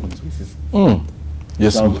vagone kunzwisisa.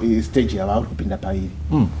 Yes, stage yavari kupinda pairi.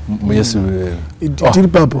 Yes, tiri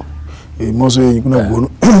papo Moyo kuna Gono.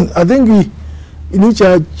 I think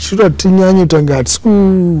inichachira tinyanye tanga hatisi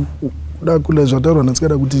kuda kula zvataurwa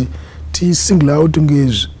natsikada kuti ti single out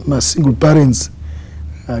ma single parents,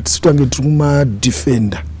 hatisi tange tiri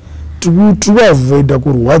kumadefenda, tiri avoida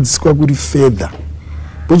kurwadziswa kuri further.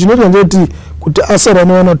 Chinoita ndeti kuti asara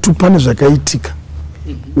newana tu pane zvakaitika,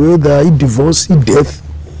 whether divorce death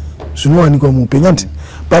zvinowanikwa muupenyu,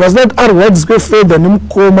 but as not arwadziswe further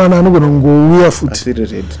nemukomana anogona kungouya futi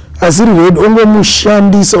asiri ready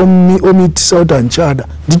ongomushandisa omitisa kuti anchada.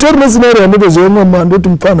 Nditori nesinari yandotozoona ndoti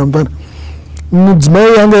mupana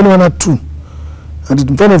mudzimai yanga inowana 2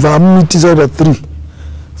 handiti mufana bva amumitisa kuti 3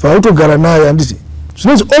 vautogara naye, handiti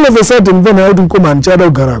zvinonzi all of a sudden mufana kuti mukoma anchada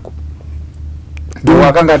kugarako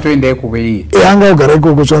wakanga toenda ikoko iye anga kugara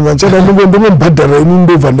ikoko svanza nchada ndomubhadharira ini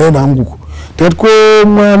ndobva ndaenda hanguko ndikati ko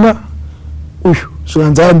mwana uyu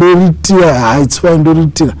svanza ndoritira it's fine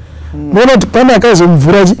ndoritira. Mona kuti pane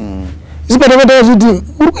akazomvura isi patakataura kuti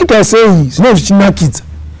uri kuita sei zvinenge zvichinakidza,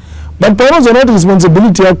 but paunozoona kuti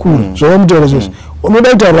responsibility yakura zvavamutaura zvozvo unoda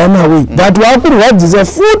kuita run away, but waakurwadzisa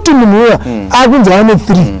futi munhu uya akunzi ane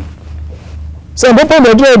 3. Saka ndopanda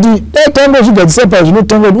kuti dai tangozvigadzisa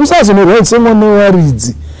pazvinotanga kuti usazonorwadzise mwana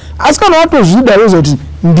waridzi, asi kana watozvida wozoti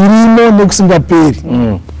ndirimo nekusingaperi.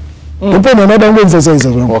 Ndopanda ndada kungoemphasize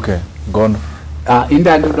zvangu. Okay, Gono.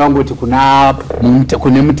 Indandoda ngoti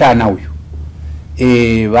kune mutana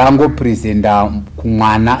uyu vangopresenta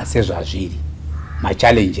kumwana sezvazviri,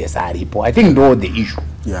 ma-challenges aripo. I think ndo the issue.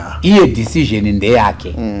 Iye decision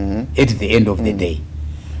ndeyake at the end of the day.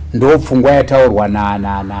 Ndo pfungwa yataurwa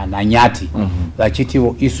naNyati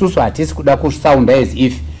vachitiwo isusu hatisi kuda kusounda as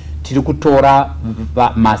if tiri kutora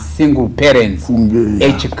ma-single parents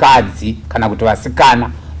echikadzi kana kuti vasikana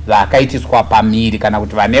vakaitiswa pamiri kana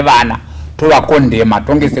kuti vane vana tovakondema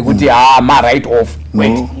tonge sekuti ma-right off.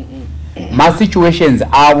 Wait, ma-situations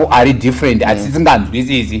avo are different,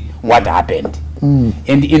 atisinganzwisisi what happened.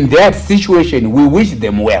 And in that situation we wish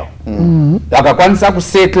them well. Vakakwanisa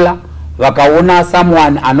kusetla, vakaona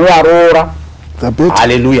someone anovaroora,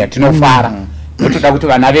 hallelujah, tinofara. Notoda kuti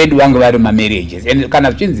vana vedu vange vari marriages. And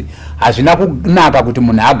kana zvichinzi hazvina kunaka kuti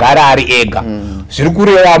munhu agara ari ega, zviri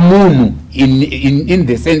kureva munhu in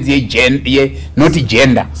the sense ye not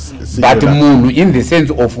gender but munhu in the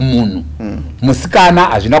sense of munhu. Musikana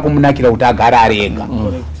hazvina kumunakira kuti agara ari ega,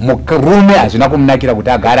 murume hazvina kumunakira kuti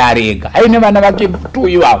agara ari ega. Aine vana vake 2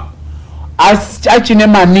 ivavo achine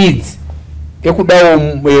maneeds ekudawo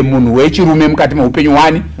munhu wechirume mukati meupenyu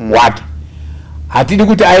hwake. Hatidi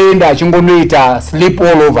kuti aenda achingonoita sleep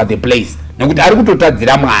all over the place nekuti ari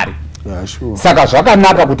kutotadzira Mwari. Saka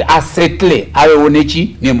zvakanaka kuti asettle avewo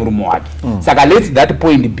nemurume wake. Saka let that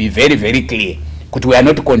point be very very clear kuti we are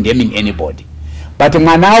not condemning anybody, but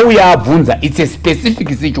mwana auya abvunza, it's a specific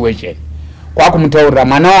situation. Kwakumutaurira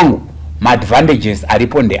mwana wangu ma-advantages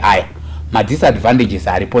aripo ndeaya, ma-disadvantages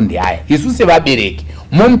aripo ndeaya. Isu sevabereki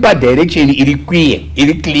mumupa direction iri clear,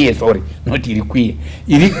 iri clear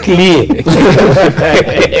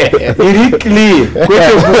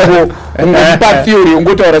kwete kumupa theory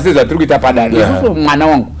ungotaura sezvatiri kuita Padare. Isusu mwana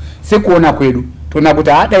wangu sekuona kwedu toona kuti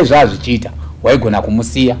dai zvazvichiita waigona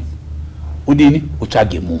kumusiya udini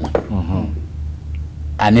utsvage mumwe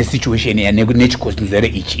ane situation nechikonzero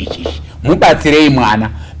ichi. Mubatsirei mwana,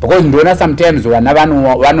 because ndona sometimes vana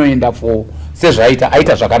vanoenda for sezvaita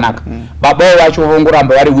aita zvakanaka, baba vacho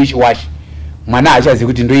vongoramba vari wish wash, mwana hachazivi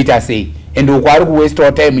kuti ndoita sei, and ukwari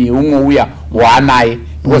kuwaste time yeumwe uya waanaye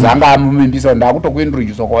because anga amumimbisa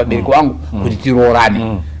ndakutokuintroduce kwa vabereki vangu kuti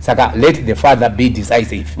tiroorane. Saka let the father be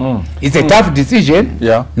decisive. It's a tough decision,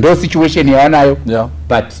 ndo situation yavanayo,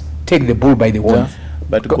 but take the bull by the horns.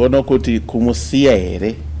 But kono kuti kumusiya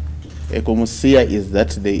here. Kumusiya is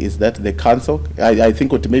that the counsel? I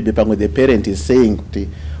think what maybe the parent is saying kuti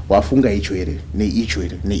wafunga icho here ne icho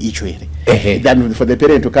here. Then for the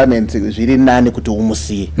parent to come and say zviri nani kuti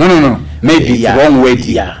umusiye. No. Maybe it's wrong word.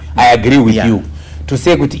 Yeah. I agree with you. To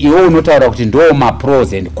say kuti iwe unotaura kuti ndo ma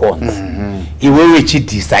pros and cons. Iwewe chi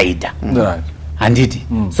decide. Right. Handiti.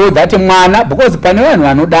 So that mwana, because pane vanhu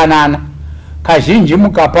vanodanana kazhinji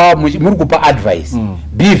mukapa muri kupa advice,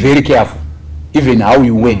 be very careful even how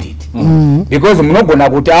you word it. Because munogona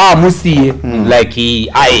kuti musiye like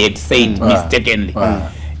I had said mistakenly.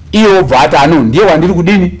 Iyo bvata ndiye wandiri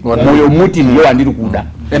kudini moyo muti ndiye wandiri kuda.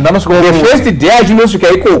 The first day achinosvika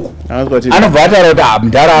ikoko anobva ataura kuti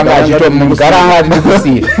mudhara anga achitomugara anga ati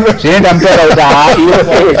ndikusiye zvinoenda mutaura kuti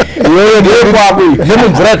iwewe ndiye kwakwe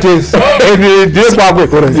ndimubvura tese ndiye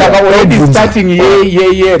kwakwe. Saka already starting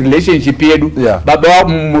ye relationship yedu baba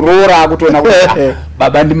muroora akutoona kuti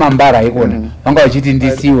baba ndimambara ikona vanga vachiti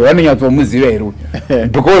ndisiwe vanonyatsomuziva here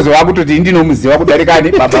because vakutoti ndinomuziva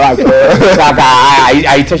kudarikani baba vake. Saka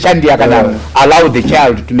aichashandi yakadaro. Allow the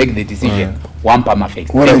child to make the decision. One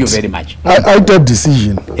perfect. Thank you very much. I took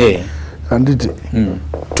decision. And it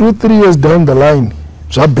 2-3 years down the line,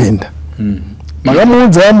 Zwabenda.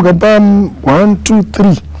 Magamuza mukapam 1, 2,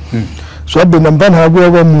 3. Zwabenda mpana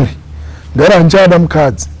hakuya kwa muri. Ndera anchada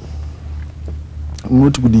mkadzi.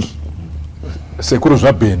 Muti kudi. Sekuru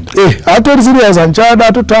Zwabenda. Atori serious anchada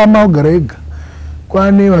atotama ugarega.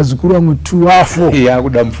 Kwani wazukuru wangu 2 wafo.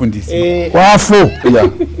 Kuda mfundisi. Wafo.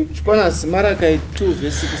 Chipona Simarakai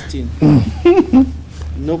 2:16.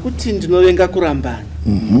 Nokuti ndinovenga kurambana.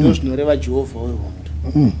 Ndo zvinoreva Jehovha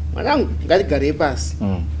wehondo. Mwanangu ngatigare pasi.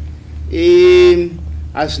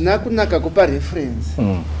 Hazvina kunaka kupa reference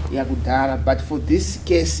yakudhara, but for this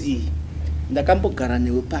case ndakambogara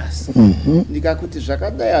newe pasi. Ndikakuti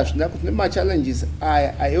zvakadai hazvina kuti nemachallenges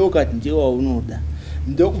aya ayokati ndiye waunoda.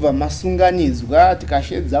 Ndokubva masunganidzwa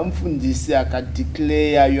tikashedza mufundisi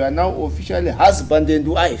akadeclare you are now officially husband and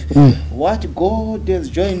wife. What God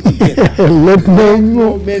has joined together let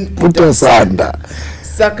no man put asunder.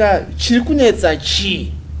 Saka chiri kunetsa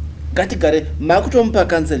chi ngatigare makutomupa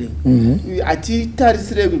counseling.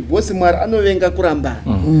 Atitarisire bosi Mwari anovenga kurambana.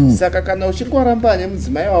 Saka kana uchiri kurambana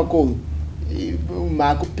nemudzimai wako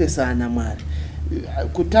makupesana Mwari.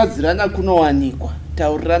 Kutadzirana kunowanikwa.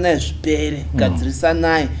 Taurirana zvipere,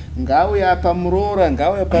 gadzirisanayi, ngauya pamuroora,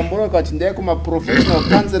 ngauya pamuroora kuti ndaya kuma professional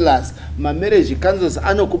counselors, ma marriage counselors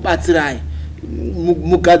anokubatsirai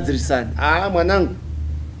mugadzirisana. Mwanangu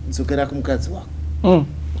dzokera kumukadzi wako.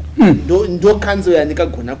 Ndo kanzo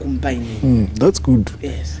yanikagona kumupa inei. That's good.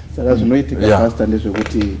 Yes. Saka zvinoitika pastor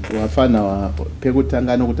ndezvekuti wafana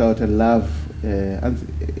pekutanga nokutaura kuti love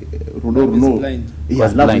rudo runo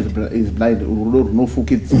love is blind. Rudo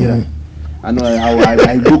runofukidzira. I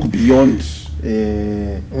look beyond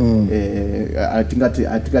I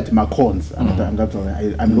think my cons.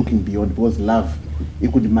 I'm looking beyond because love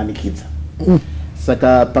ikudimanikidza.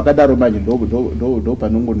 Saka pakadaro manje ndo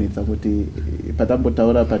panongonetsa kuti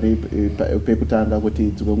patambotaura pekutanga kuti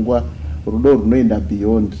dzingwa rudo runoenda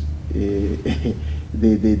beyond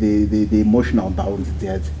the emotional bounds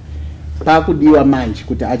there. Pakudiwa manje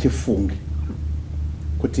kuti achifunge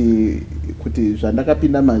kuti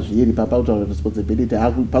zvandakapinda mazviri papautaura responsibility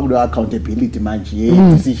pakudiwa accountability manje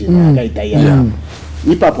decision yakaita iya.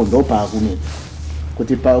 Ipapo ndo paakunetsa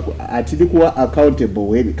kuti atidi kuwa accountable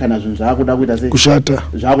when kana zvinhu zvaakuda kuita sei kushata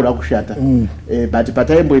zvaakuda kushata. But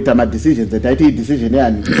pataimboita ma decisions that taiti decision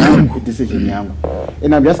yani decision yangu.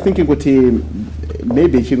 And I'm just thinking kuti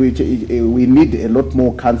maybe we need a lot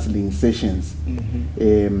more counseling sessions.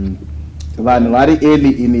 Vanhu vari early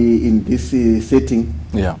in this setting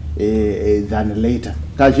than later.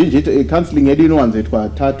 Kazhinji counseling yedu inowanzoitwa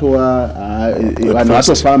tatwa vanhu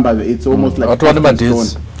vatofamba, it's almost like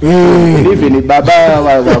even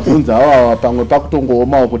baba vabvunza hawa pamwe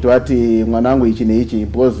pakutongooma kuti vati mwanangu ichi neichi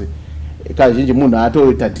because kazhinji munhu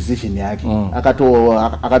atoita decision yake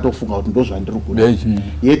akatofunga kuti ndozvandiri kuda.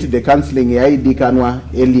 Yet the counseling yaidikanwa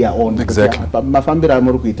earlier on. Mafambiro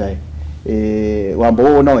amuri kuita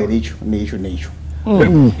wamboona here icho neicho.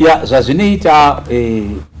 Zvazvinoita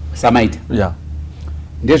Samaita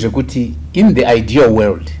ndezvekuti in the ideal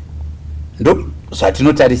world ndo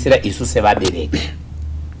zvatinotarisira isu sevabereki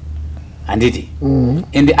handiti.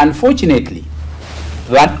 And unfortunately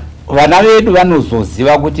vana vedu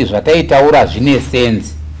vanozoziva kuti zvataitaura zvine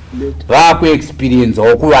sense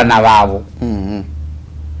vakuexperiencewo kuvana vavo.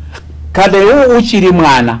 Kana iwe uchiri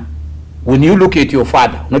mwana, when you look at your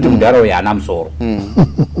father unoti mudhara uyu haana musoro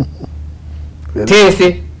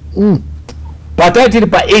tese patai tiri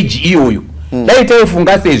paage iyoyo dai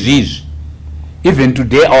taifunga sezvizvi, even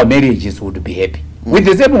today our marriages would be happy with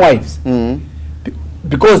the same wives,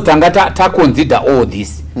 because tanga taconsider all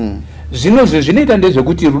this. Zvino zvinoita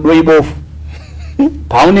ndezvekuti rudo ibofu.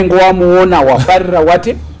 Paunenge wamuona wafarira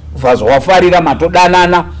wati wafarira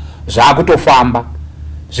matodanana zvakutofamba.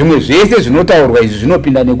 Zvimwe zvese zvinotaurwa izvi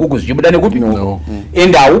zvinopinda nekuku zvichibuda nekupi.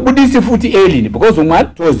 And haubudisi futi alien, because umwe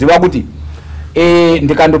atoziva kuti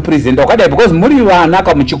ndikandopresenta wakadai, because muri vana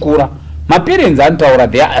kamuchikura maparents anotaura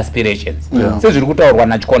their aspirations sezviri kutaurwa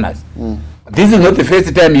naChikonasi. This is not the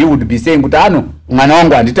first time he would be saying kuti ano mwana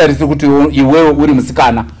wangu handitarisi kuti iwewe uri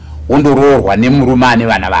musikana wondoroorwa nemurume ane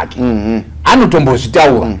vana vake.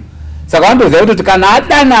 Anotombozvitaura. Saka vandoziva kuti kana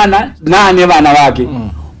adanana naane vana vake,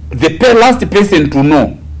 the last person to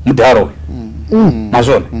know mudharo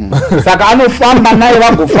mazvona. Saka anofamba naye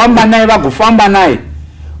vagofamba naye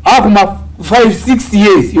akuma 5-6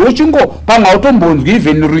 years uchingo pamwe autombonzwi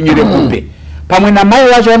even runyire kupe pamwe namai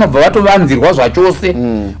vacho vanobva vatovanzirwa zvachose.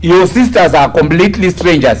 Your sisters are completely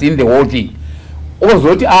strangers in the whole thing.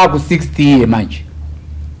 Ozoti aku 60 year manje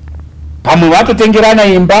pamwe vatotengerana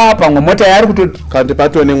imba, pamwe mota yari kutoti kandi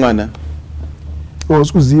patone mwana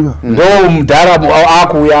osikuziva ndo mudhara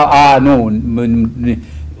akuya no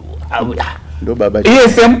ndo baba iye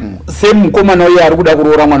same mukomana uye ari kuda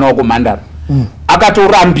kuroora mwana wako Mandara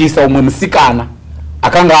akatorambisa umwe musikana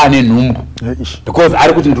akanga ane nhumbu because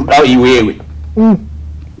ari kuti ndoda iwewe.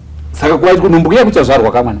 Saka kwaiti kunhumbukia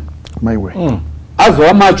kuchazvarwa kamwana maiwe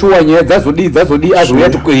azova machuwa nyaya dzazodi azouya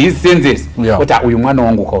to his senses kuti uyu mwana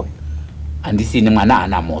wangu kauya handisini mwana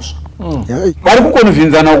ana mhosva. Vari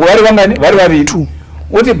kukonvinzana uko vari vangani vari vaviri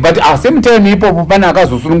kuti but same time ipopo pane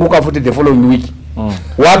akazosununguka futi the following week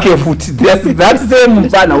wake futi that same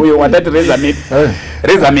mfana uyo watati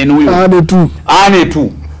Rezamen uyo ane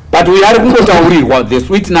tu but uyo ari kungotaurirwa the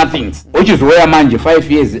sweet nothings uchizoya manje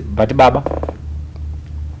 5 years but baba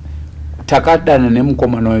takadana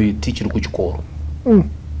nemukomana uyu tichiri kuchikoro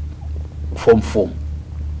form 4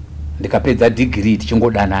 ndikapedza degree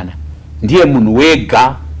tichingodanana. Ndiye munhu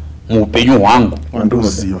wega muupenyu hwangu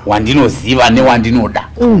wandinoziva newandinoda.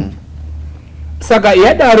 Saka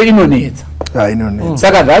yadaro inonetsa.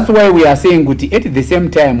 Saka that's why we are saying kuti at the same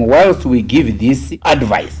time whilst we give this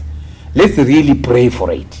advice, let's really pray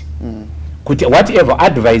for it. Kuti whatever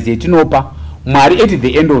advice yetinopa Mwari at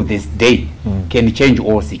the end of this day can change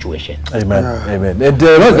all situations. Amen. Amen. And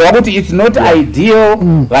kuti it's not ideal.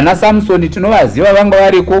 Vana Samson tinovaziva vanga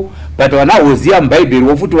variko, but vana Hosea muBhayibheri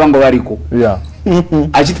wofuti vanga variko.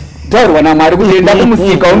 Achitaurwa naMwari kuti enda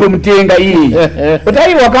kumusika undomutenga iye. But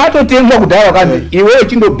aiwa wakatotengwa kudhaya wakanzi iwewe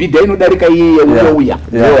chindobhidha inodarika iye unouya.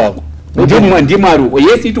 Ndimwari.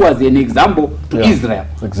 Yes, it was an example to Israel,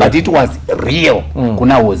 but it was real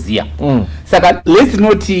kuna Hosea. Saka let's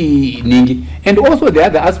not ningi. And also the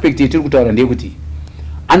other aspect yetiri kutaura ndeyekuti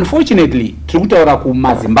unfortunately tiri kutaura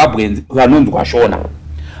kumaZimbabweans vanonzwa shona,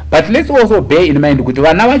 but let's also bear in mind kuti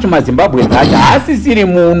vana vacho maZimbabweans acho haasisiri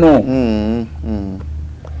muno.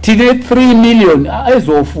 Tine 3 million as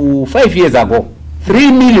of 5 years ago,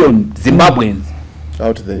 3 million Zimbabweans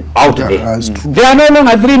out there. They are no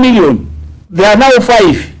longer 3 million. They are now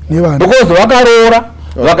 5. Because wakaroora,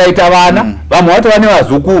 wakaita vana, vamwe vato vane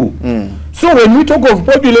vazukuru. So when we talk of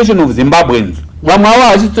population of Zimbabweans, vamwe ava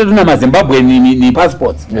vachitotori namaZimbabwe ni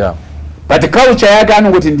passports. But culture yake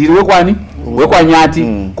anongoti ndiri wekwani? Wekwanyati,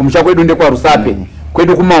 kumusha kwedu ndekwaRusape,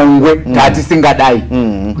 kwedu kumaungwe, tatisingadai.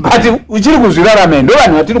 But uchiri kuzvirarama ndo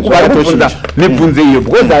vanhu vatiri kubvunza mibvunzo iyo,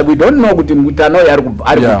 because we don't know kuti mutano yari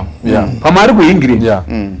pamari kuhingireni.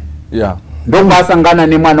 Ndo kwasangana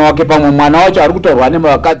nemwana wake, pamwe mwana wacho ari kutorwa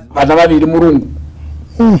nevakadzi vana vaviri murungu.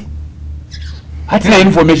 Hatina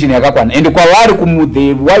information yakakwana, and kwavari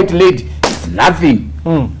the white lady is nothing.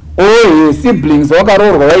 All siblings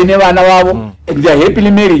wakaroorwa vaine vana vavo, and they are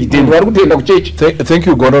happily married, and vari kutoenda kuchechi. Thank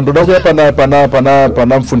you Gondo. Ndoda kuya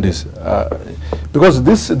pana mfundisi. Because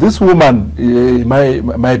this woman,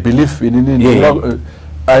 my belief in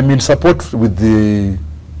I'm in support with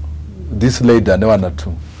this lady and one or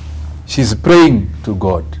two. She's praying to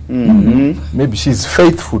God. Maybe she's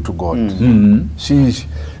faithful to God. She's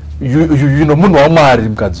you know munhu waMwari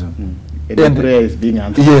mukadzi. And the prayer is being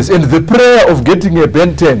answered. Yes, and the prayer of getting a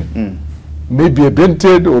Ben 10, maybe a Ben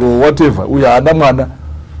 10 or whatever.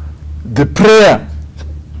 The prayer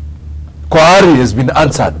kwaari has been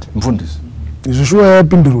answered. Mfundisi. Izvishwa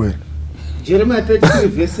yapindurwe. Jeremiah 33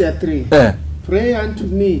 verse 3. Pray unto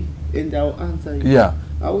me and I will answer you.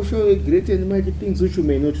 I will show you great and mighty things which you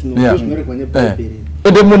may not know.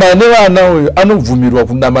 And munhu ane vana uyu anobvumirwa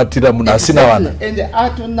kunamatira munhu asina vana. And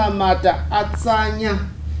atonamata atsanya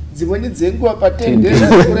dzimweni dzenguva patende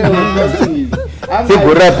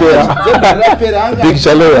Big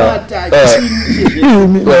Shalea.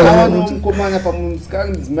 Mukomana pamusikana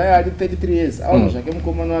mudzimai ari 33 years aona zvake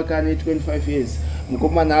mukomana wake ane 25 years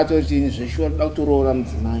mukomana atoti zveshuwa ndoda kutoroora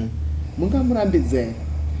mudzimai mungamurambidzai.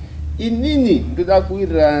 Inini ndoda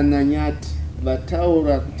kuwirirana nyati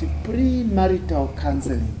vataura kuti pre-marital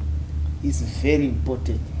counseling is very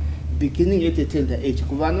important beginning at a tender age.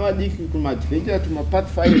 Kuvana vadiki kumadventure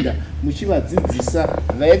tumapathfinder muchivadzidzisa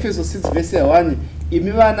vaefeso 6 verse 1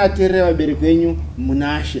 imi vana terera vabereki venyu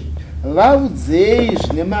munashe vaudzei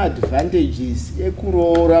zvine maadvantages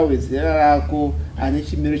ekuroora wezera rako ane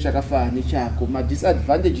chimiro chakafanana nechako,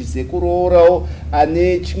 madisadvantages ekuroorawo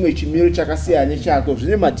ane chimwe chimiro chakasiyana nechako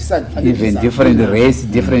zvine madisadvantages, even different race,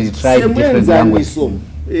 different tribe, different language.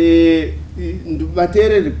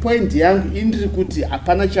 Vateereri, point yangu indiri kuti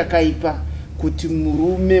hapana chakaipa kuti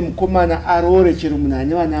murume mukomana aroore chero munhu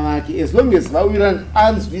ane vana vake as long as vawirana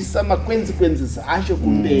anzwisa makonsequences acho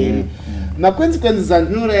kumberi. Makonsequences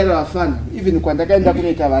andinorayira vafana even kwandakaenda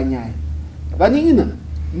kunoita vanyaya vaningina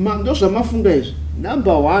ndo zvamafunga izvi.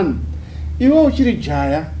 Number 1, iwe uchiri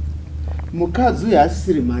jaya mukadzi uyu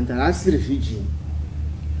asisiri mhandara asisiri virgin,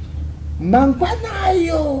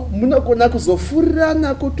 mangwanayo munogona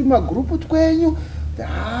kuzofurirana kuti magrupu twenyu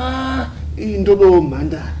ndodawo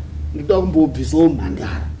mhandara, ndoda kumbobvisawo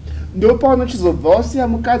mhandara. Ndopano chizobva wasiya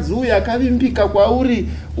mukadzi uyu akavimbika kwauri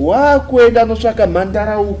wakuenda notsvaka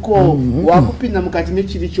mhandara uko wakupinda mukati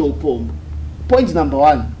mechivi cheupombo. Point number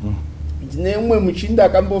 1, ndine umwe muchinda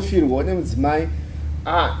akambofirwa nemudzimai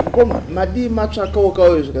ngoma madii matsvakawo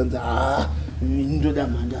kauyo zvikanzi ndoda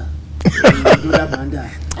mhandara ndoda mhandara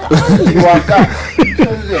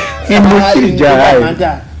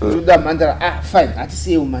ndoda mhandara fine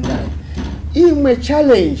hatisiyewo mhandara. Imwe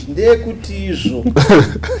challenge ndeyekuti izvo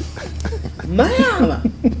mayava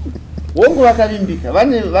wongo vakavimbika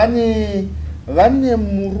vane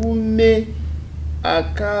murume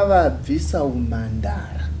akavabvisa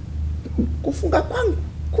umhandara. Kufunga kwangu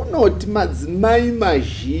kunoti madzimai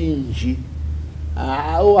mazhinji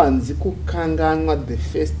haawanzi kukanganwa the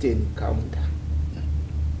first encounter.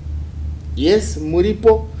 Yes,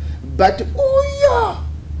 muripo, but uya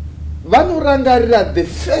vanorangarira the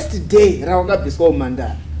first day ravakabviswa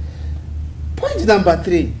umhandara. Point number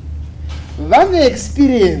 3, vane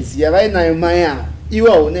experience yavainayo mai ava,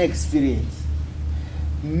 iwe hauna experience.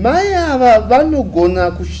 Mai ava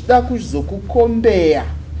vanogona kuchida kuzokukombeya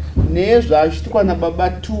nezvaachitwa nababa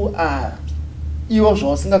 2 ava iwo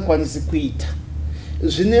zvausingakwanisi kuita.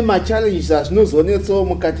 Zvine machallenges azvinozonetsawo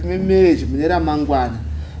mukati memarriage mune ramangwana.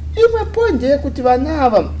 Imwe point yekuti vana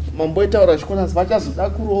ava mamboitaura chikonasi vachazoda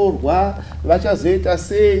kuroorwa, vachazoita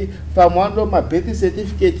sei, pamwando mabirth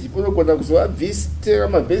certificate unogona kuzovabvisira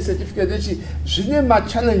mabirth certificate echi zvine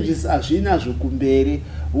machallenges azvinazvo kumberi.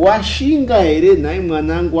 Washinga here nhai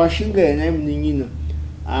mwanangu, washinga here nhai munin'ina?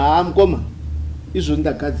 Mukoma izvo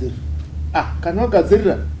ndagadzirira. Kana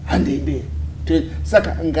wagadzirira handei.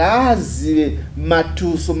 Saka ngaazive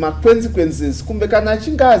matuso maconsequences kumbe kana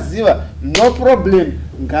achinge aziva no problem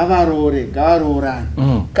ngavaroorane.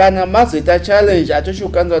 Kana mazoita challenge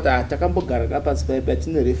atoshokanza kuti takambogara kapasi paipa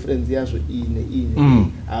tine reference yazvo ine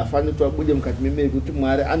hafaniri kuti wabude mukati memeri kuti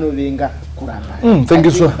Mwari anovenga kuramba. Thank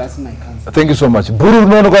you so much. Buru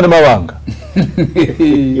rinoonekwa nemavanga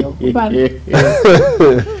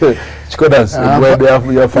Chikodasi,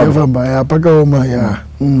 yafamba pakaoma ya.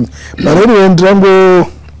 But anyway, ndrango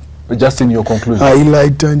just in your conclusion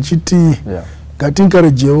highlight nchiti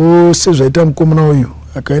ngatinkarejewo sezvaita mukomana uyu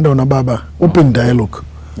akaenda una baba open dialogue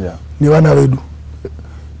nevana vedu.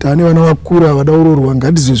 Tani vana vakura vada urorwa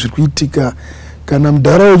ngatizive zviri kuitika. Kana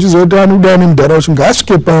mudhara uchizoti anoda nemudhara uchu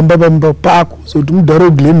ngaasvike pamba pako zoti mudhara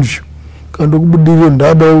weGlenview kandokubudiriro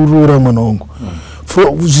ndada urora mwana wangu.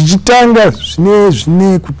 Zvichitanga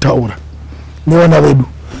zvine kutaura nevana vedu.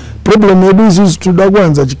 Problem yedu isusu toda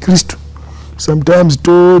kuwanza chiKristu. Sometimes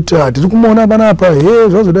toti tiri kumuona panapa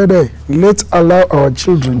zvazodai. Let's allow our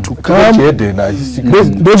children to come.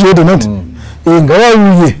 Ndochihede nati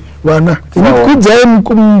ngavauye vana kudzai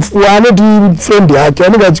anoti friend yake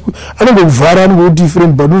anenge kuvhara anenge kuti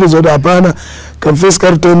friend but unoziva kuti hapana kamfesi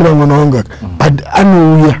kari toemera mwana wangu aka but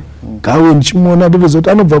anouya ngawe ndichimuona ndotoziva kuti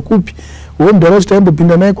anobva kupi mudhara uchi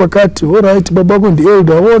taimbopinda naye kwakati oright baba wako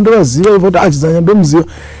ndielder ndovaziva ivo kuti achidzanya ndomuziva.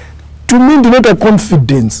 To me, not a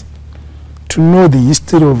confidence to know the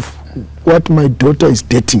history of what my daughter is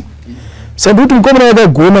dating. Sanduti mukomana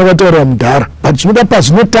yakagona vataura mudhara but chinoda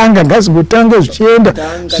pazvinotanga ngazingotanga zvichienda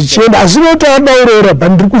asi noti adaurora but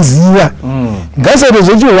ndiri kuziva ngazate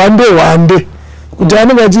zvechi hwande kuti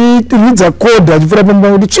anenge achiridza code achipfuura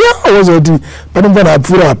pamba kuti chiawoza kuti pane mufana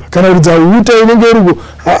apfuura apa kana kuridza uta inenge iriko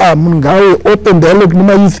munhu ngawe open dialogue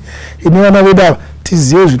nemayouth ine vana vedu ava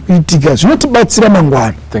tizive zviri kuitika zvinotibatsira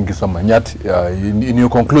mangwana. Thank you so much. Nyati, in your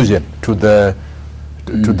conclusion to the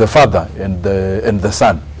father and the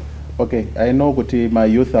son. Okay, I know kuti my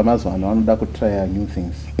youth amazwana vanoda kutry new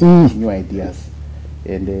things, new ideas,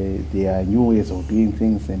 and there are new ways of doing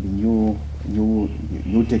things and new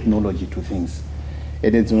technology to things.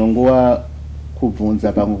 And dzimwe nguva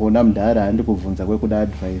kubvunza pangona mudhara handi kubvunza kwekuda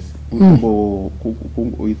advice,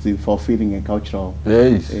 it's fulfilling a cultural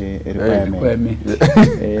requirement.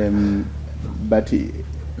 But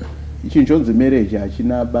chinchonzi marriage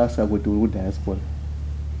hachina basa kuti uri kudiaspora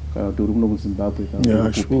kana kuti uri kuno kuZimbabwe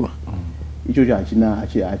kana ichocho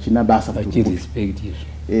hachina basa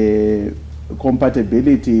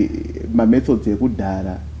compatibility mamethods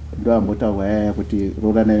ekudhara ndo ambotaurwa yaya kuti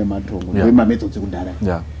rorana nematongo ndo mamethods ekudhara,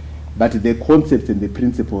 but the concepts and the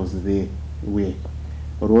principles there were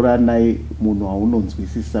roranai munhu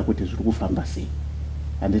aunonzwisisa kuti zviri kufamba sei.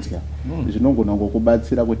 Handitya zvinongona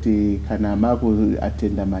ngokubatsira kuti kana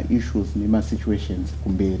makuatenda ma-issues nema-situations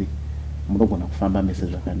kumberi munogona kufamba mese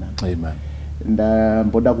zvakanaka. Amen.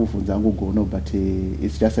 Ndamboda kuvhunza angu gono, but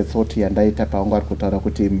it's just a thought yandaita pawangu ari kutaura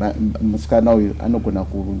kuti musikana uyu anogona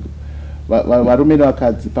varume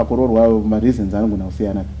nevakadzi pakurorwa ma-reasons anogona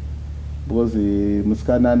kusiyana, because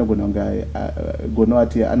musikana anogona gono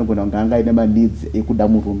ati anogona kunga anga ine ma-needs ekuda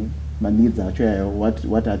murume. Ma-needs acho yayo,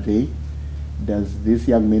 what are they? Does this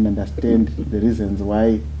young man understand the reasons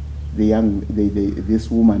why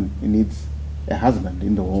this woman needs a husband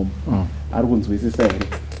in the home?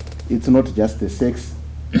 It's not just the sex.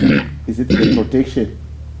 Is it the protection?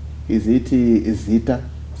 Is it zita?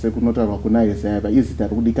 Sekunotaurwa kuna Isaiah, izita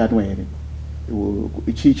rikudikanwa here?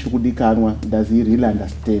 Ichi chikudikanwa, does he really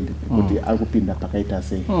understand kuti arikupinda pakaita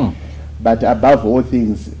sei? But above all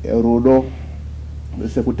things, rudo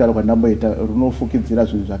sekutaurwa ndamboita runofukidzira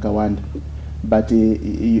zvinhu zvakawanda, but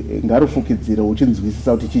ngarufukidzire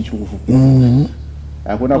uchinzwisisa kuti chii chiri kufukidzira.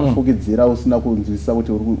 Hakuna kufukidzira usina kunzwisisa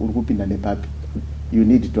kuti uri kupinda nepapi. You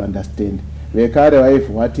need to understand. Vekare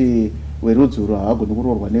vaivhu vati werudzuro havagoni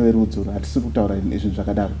kurorwa newerudzuro, hatisi kutaura izvinhu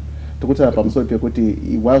zvakadaro. Tikutaura pamusoro pekuti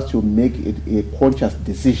he wants to make a conscious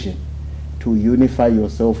decision to unify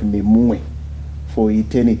yourself nemumwe for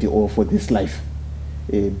eternity or for this life.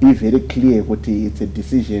 Be very clear kuti it's a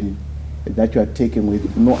decision that you are taking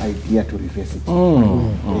with no idea to reverse it.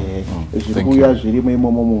 Zvikuya zvirimo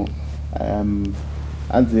imomomo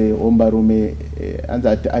anze ombarume anze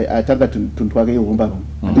atanga tuntu twake ihombarume,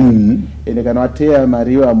 ende kana wateya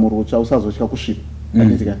mariwa murutsva usazotya kusvipa,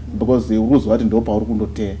 because uruzwa kuti ndo pauri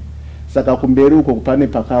kundoteya. Saka kumberi uko pane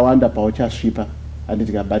pakawanda pauchasvipa,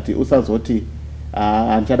 handitika, but usazoti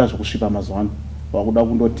handichada zvokusvipa mazuva ano, wakuda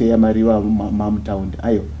kundoteya mariwa mamutaundi.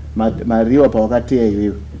 Ayo mariwa pawakateya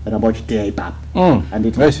iwewe ramba uchiteya ipapo,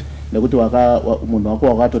 handitika, nekuti munhu wako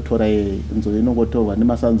wakatotora nzove inongotorwa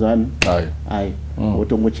nemasanzo ano ayo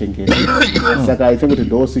wotongochengeta. Saka I think kuti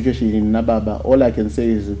ndo situation nababa. All I can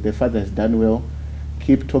say is the father has done well.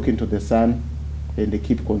 Keep talking to the son and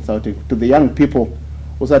keep consulting to the young people.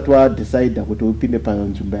 Usati wadecide kuti upinde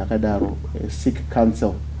panzvimbo yakadaro, seek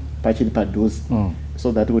counsel pachiri padhuze,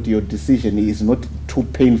 so that what your decision is not too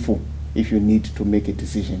painful if you need to make a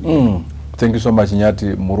decision. Thank you so much,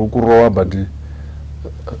 Nyati. Murukuroa, but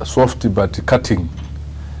soft but cutting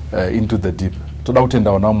into the deep. Toda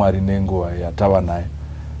kutenda wana mwari nengo yatawa naye,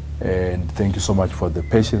 and thank you so much for the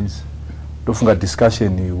patience. Dofunga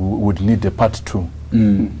discussion would need a part 2,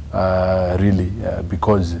 really,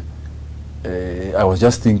 because I was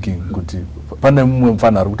just thinking, no,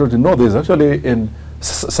 there's actually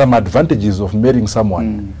some advantages of marrying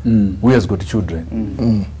someone who has got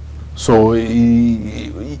children. So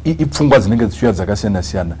ipfungwa dzinenge dzichiuya dzakasiyana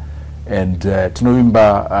siyana, and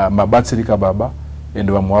tinovimba mabatsirika baba and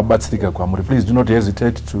vamwe vabatsirika kwamuri. Please do not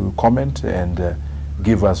hesitate to comment and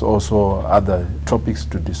give us also other topics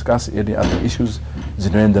to discuss, any other issues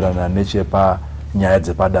dzinoenderana nechepa nyaya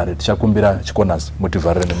dzepadare. Tichakumbira chikonasi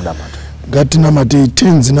mutivharire nemunamata. Ngatinamate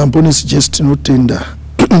 10 zinampone suggest tinotenda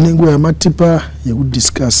nenguva yamatipa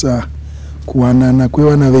yekudiscussa kuwanana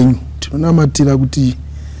kwevana venyu. Tinonamatira kuti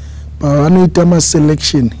pavanoita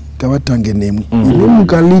maselection ngavatange nemwe. Ino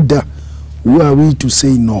mukalida, who are we to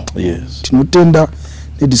say no? Yes. Tinotenda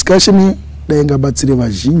nediscussion daingabatsire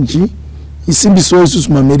vazhinji isimbiso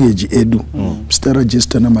isusu mamarriage edu. Mr.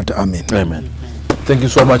 Jester namata. Amen. Amen. Thank you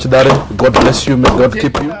so much, Dare. God bless you. May God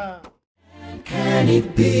keep you. Can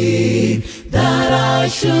it be that I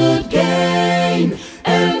should gain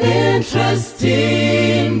an interest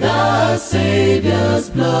in the Savior's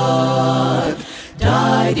blood?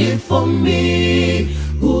 died it for me,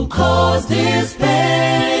 who caused this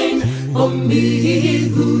pain for me,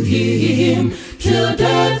 who him till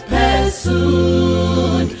death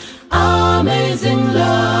pursued. Amazing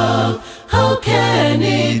love, how can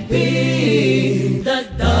it be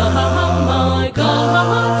that thou, my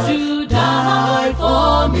God, should die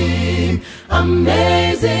for me?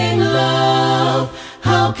 Amazing love,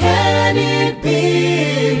 how can it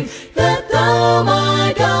be that thou,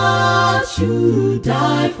 my God, should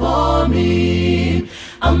die for me?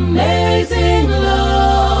 Amazing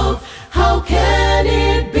love, how can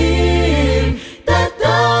it be that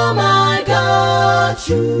thou, my God,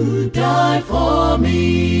 should die for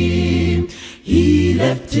me? He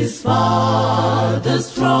left his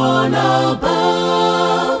Father's throne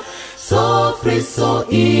above, so free, so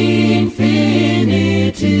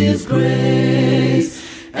infinite his grace,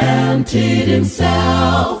 emptied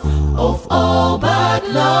himself of all but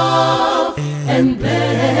love, and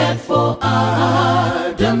bled for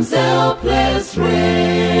Adam's helpless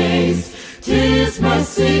race. 'Tis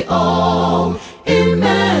mercy all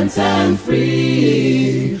immense and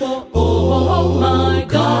free. Oh my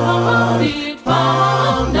God, it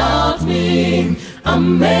found out me.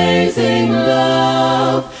 Amazing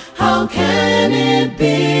love, how can it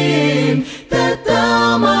be that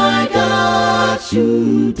thou, my God,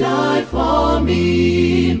 should die for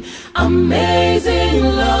me? Amazing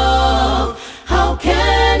love, how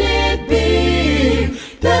can it be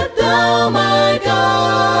that thou, my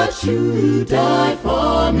God, should die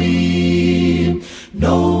for me?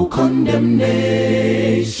 No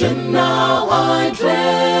condemnation now I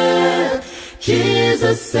dread,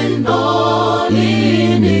 Jesus and all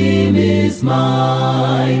in him is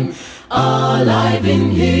mine. Alive in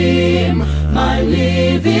him, my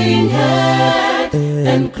living head,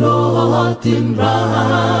 and clothed in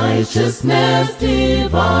righteousness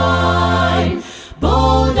divine.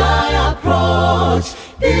 Bold I approach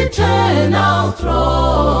the eternal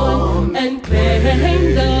throne, and claim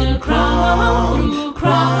the crown through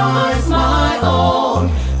Christ my own.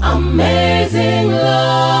 Amazing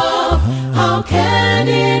love, how can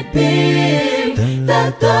it be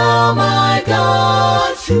that thou, my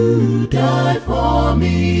God, should die for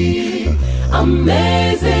me?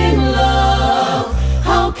 Amazing love,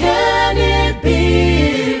 how can it be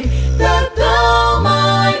that thou,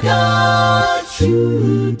 my God,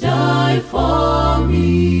 should die for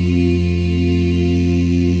me?